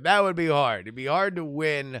think that would be hard. It'd be hard to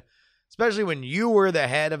win, especially when you were the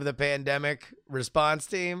head of the pandemic response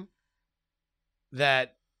team,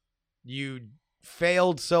 that you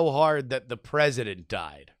failed so hard that the president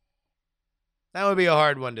died. That would be a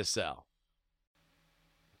hard one to sell.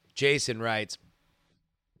 Jason writes,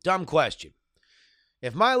 dumb question.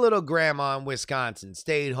 If my little grandma in Wisconsin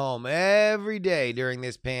stayed home every day during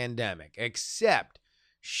this pandemic, except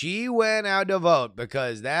she went out to vote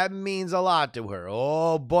because that means a lot to her,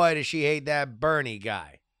 oh boy, does she hate that Bernie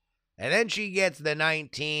guy, and then she gets the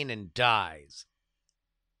 19 and dies,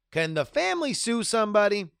 can the family sue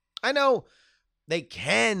somebody? I know they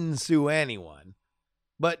can sue anyone,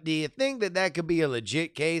 but do you think that could be a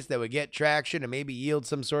legit case that would get traction and maybe yield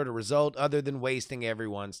some sort of result other than wasting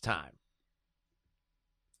everyone's time?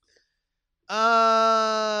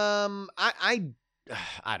 I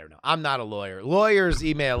don't know. I'm not a lawyer. Lawyers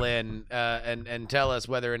email in and tell us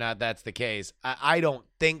whether or not that's the case. I don't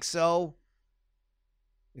think so,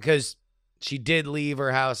 because she did leave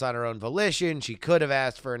her house on her own volition. She could have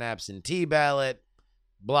asked for an absentee ballot,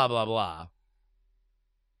 blah, blah, blah.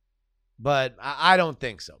 But I don't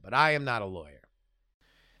think so. But I am not a lawyer.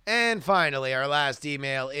 And finally, our last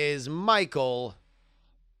email is Michael,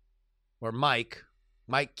 or Mike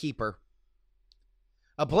Keeper.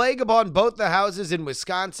 A plague upon both the houses in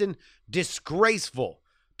Wisconsin. Disgraceful.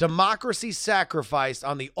 Democracy sacrificed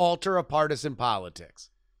on the altar of partisan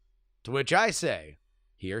politics. To which I say,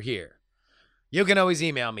 hear, hear. You can always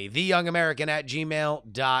email me,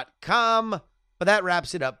 theyoungamerican@gmail.com. But that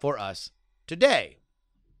wraps it up for us today.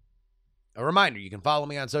 A reminder, you can follow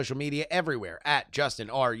me on social media everywhere at Justin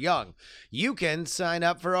R. Young. You can sign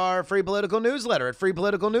up for our free political newsletter at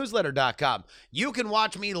freepoliticalnewsletter.com. You can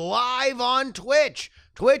watch me live on Twitch,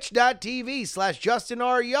 twitch.tv/Justin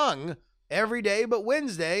R. Young, every day but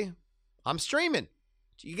Wednesday. I'm streaming.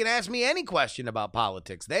 You can ask me any question about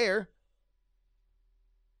politics there.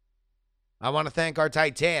 I want to thank our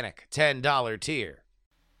Titanic $10 tier.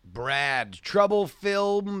 Brad,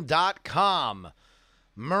 troublefilm.com.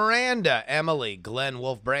 Miranda, Emily, Glenn,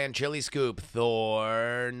 Wolf, Brand, Chili Scoop,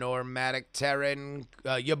 Thor, Normatic, Terran,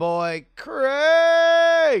 your boy,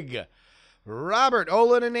 Craig, Robert,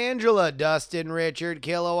 Olin and Angela, Dustin, Richard,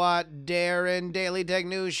 Kilowatt, Darren, Daily Tech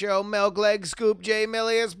News Show, Milk Leg, Scoop, J,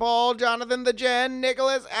 Milius, Paul, Jonathan the Jen,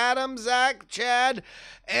 Nicholas, Adam, Zach, Chad,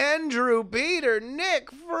 Andrew, Peter, Nick,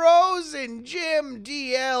 Frozen, Jim,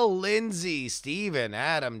 DL, Lindsay, Steven,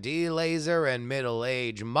 Adam, D, Laser, and Middle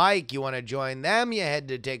Age Mike. You want to join them? You head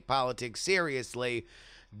to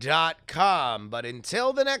TakePoliticsSeriously.com. But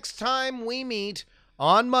until the next time we meet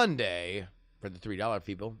on Monday for the $3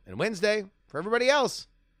 people and Wednesday for everybody else,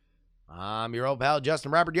 I'm your old pal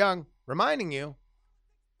Justin Robert Young, reminding you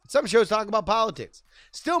some shows talk about politics.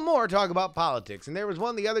 Still more talk about politics. And there was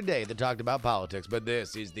one the other day that talked about politics, but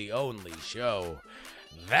this is the only show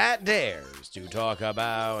that dares to talk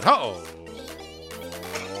about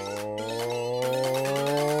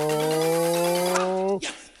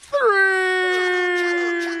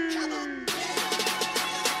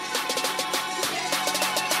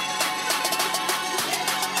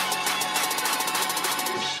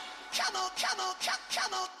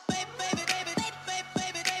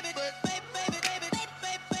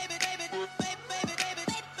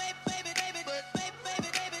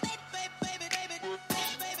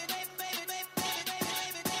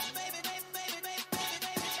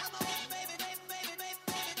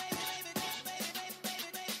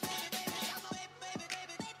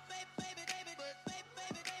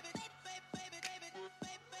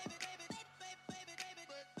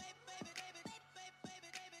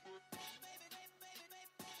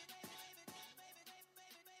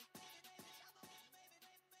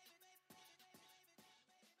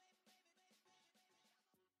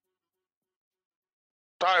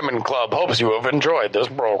Diamond Club hopes you have enjoyed this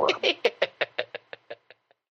program.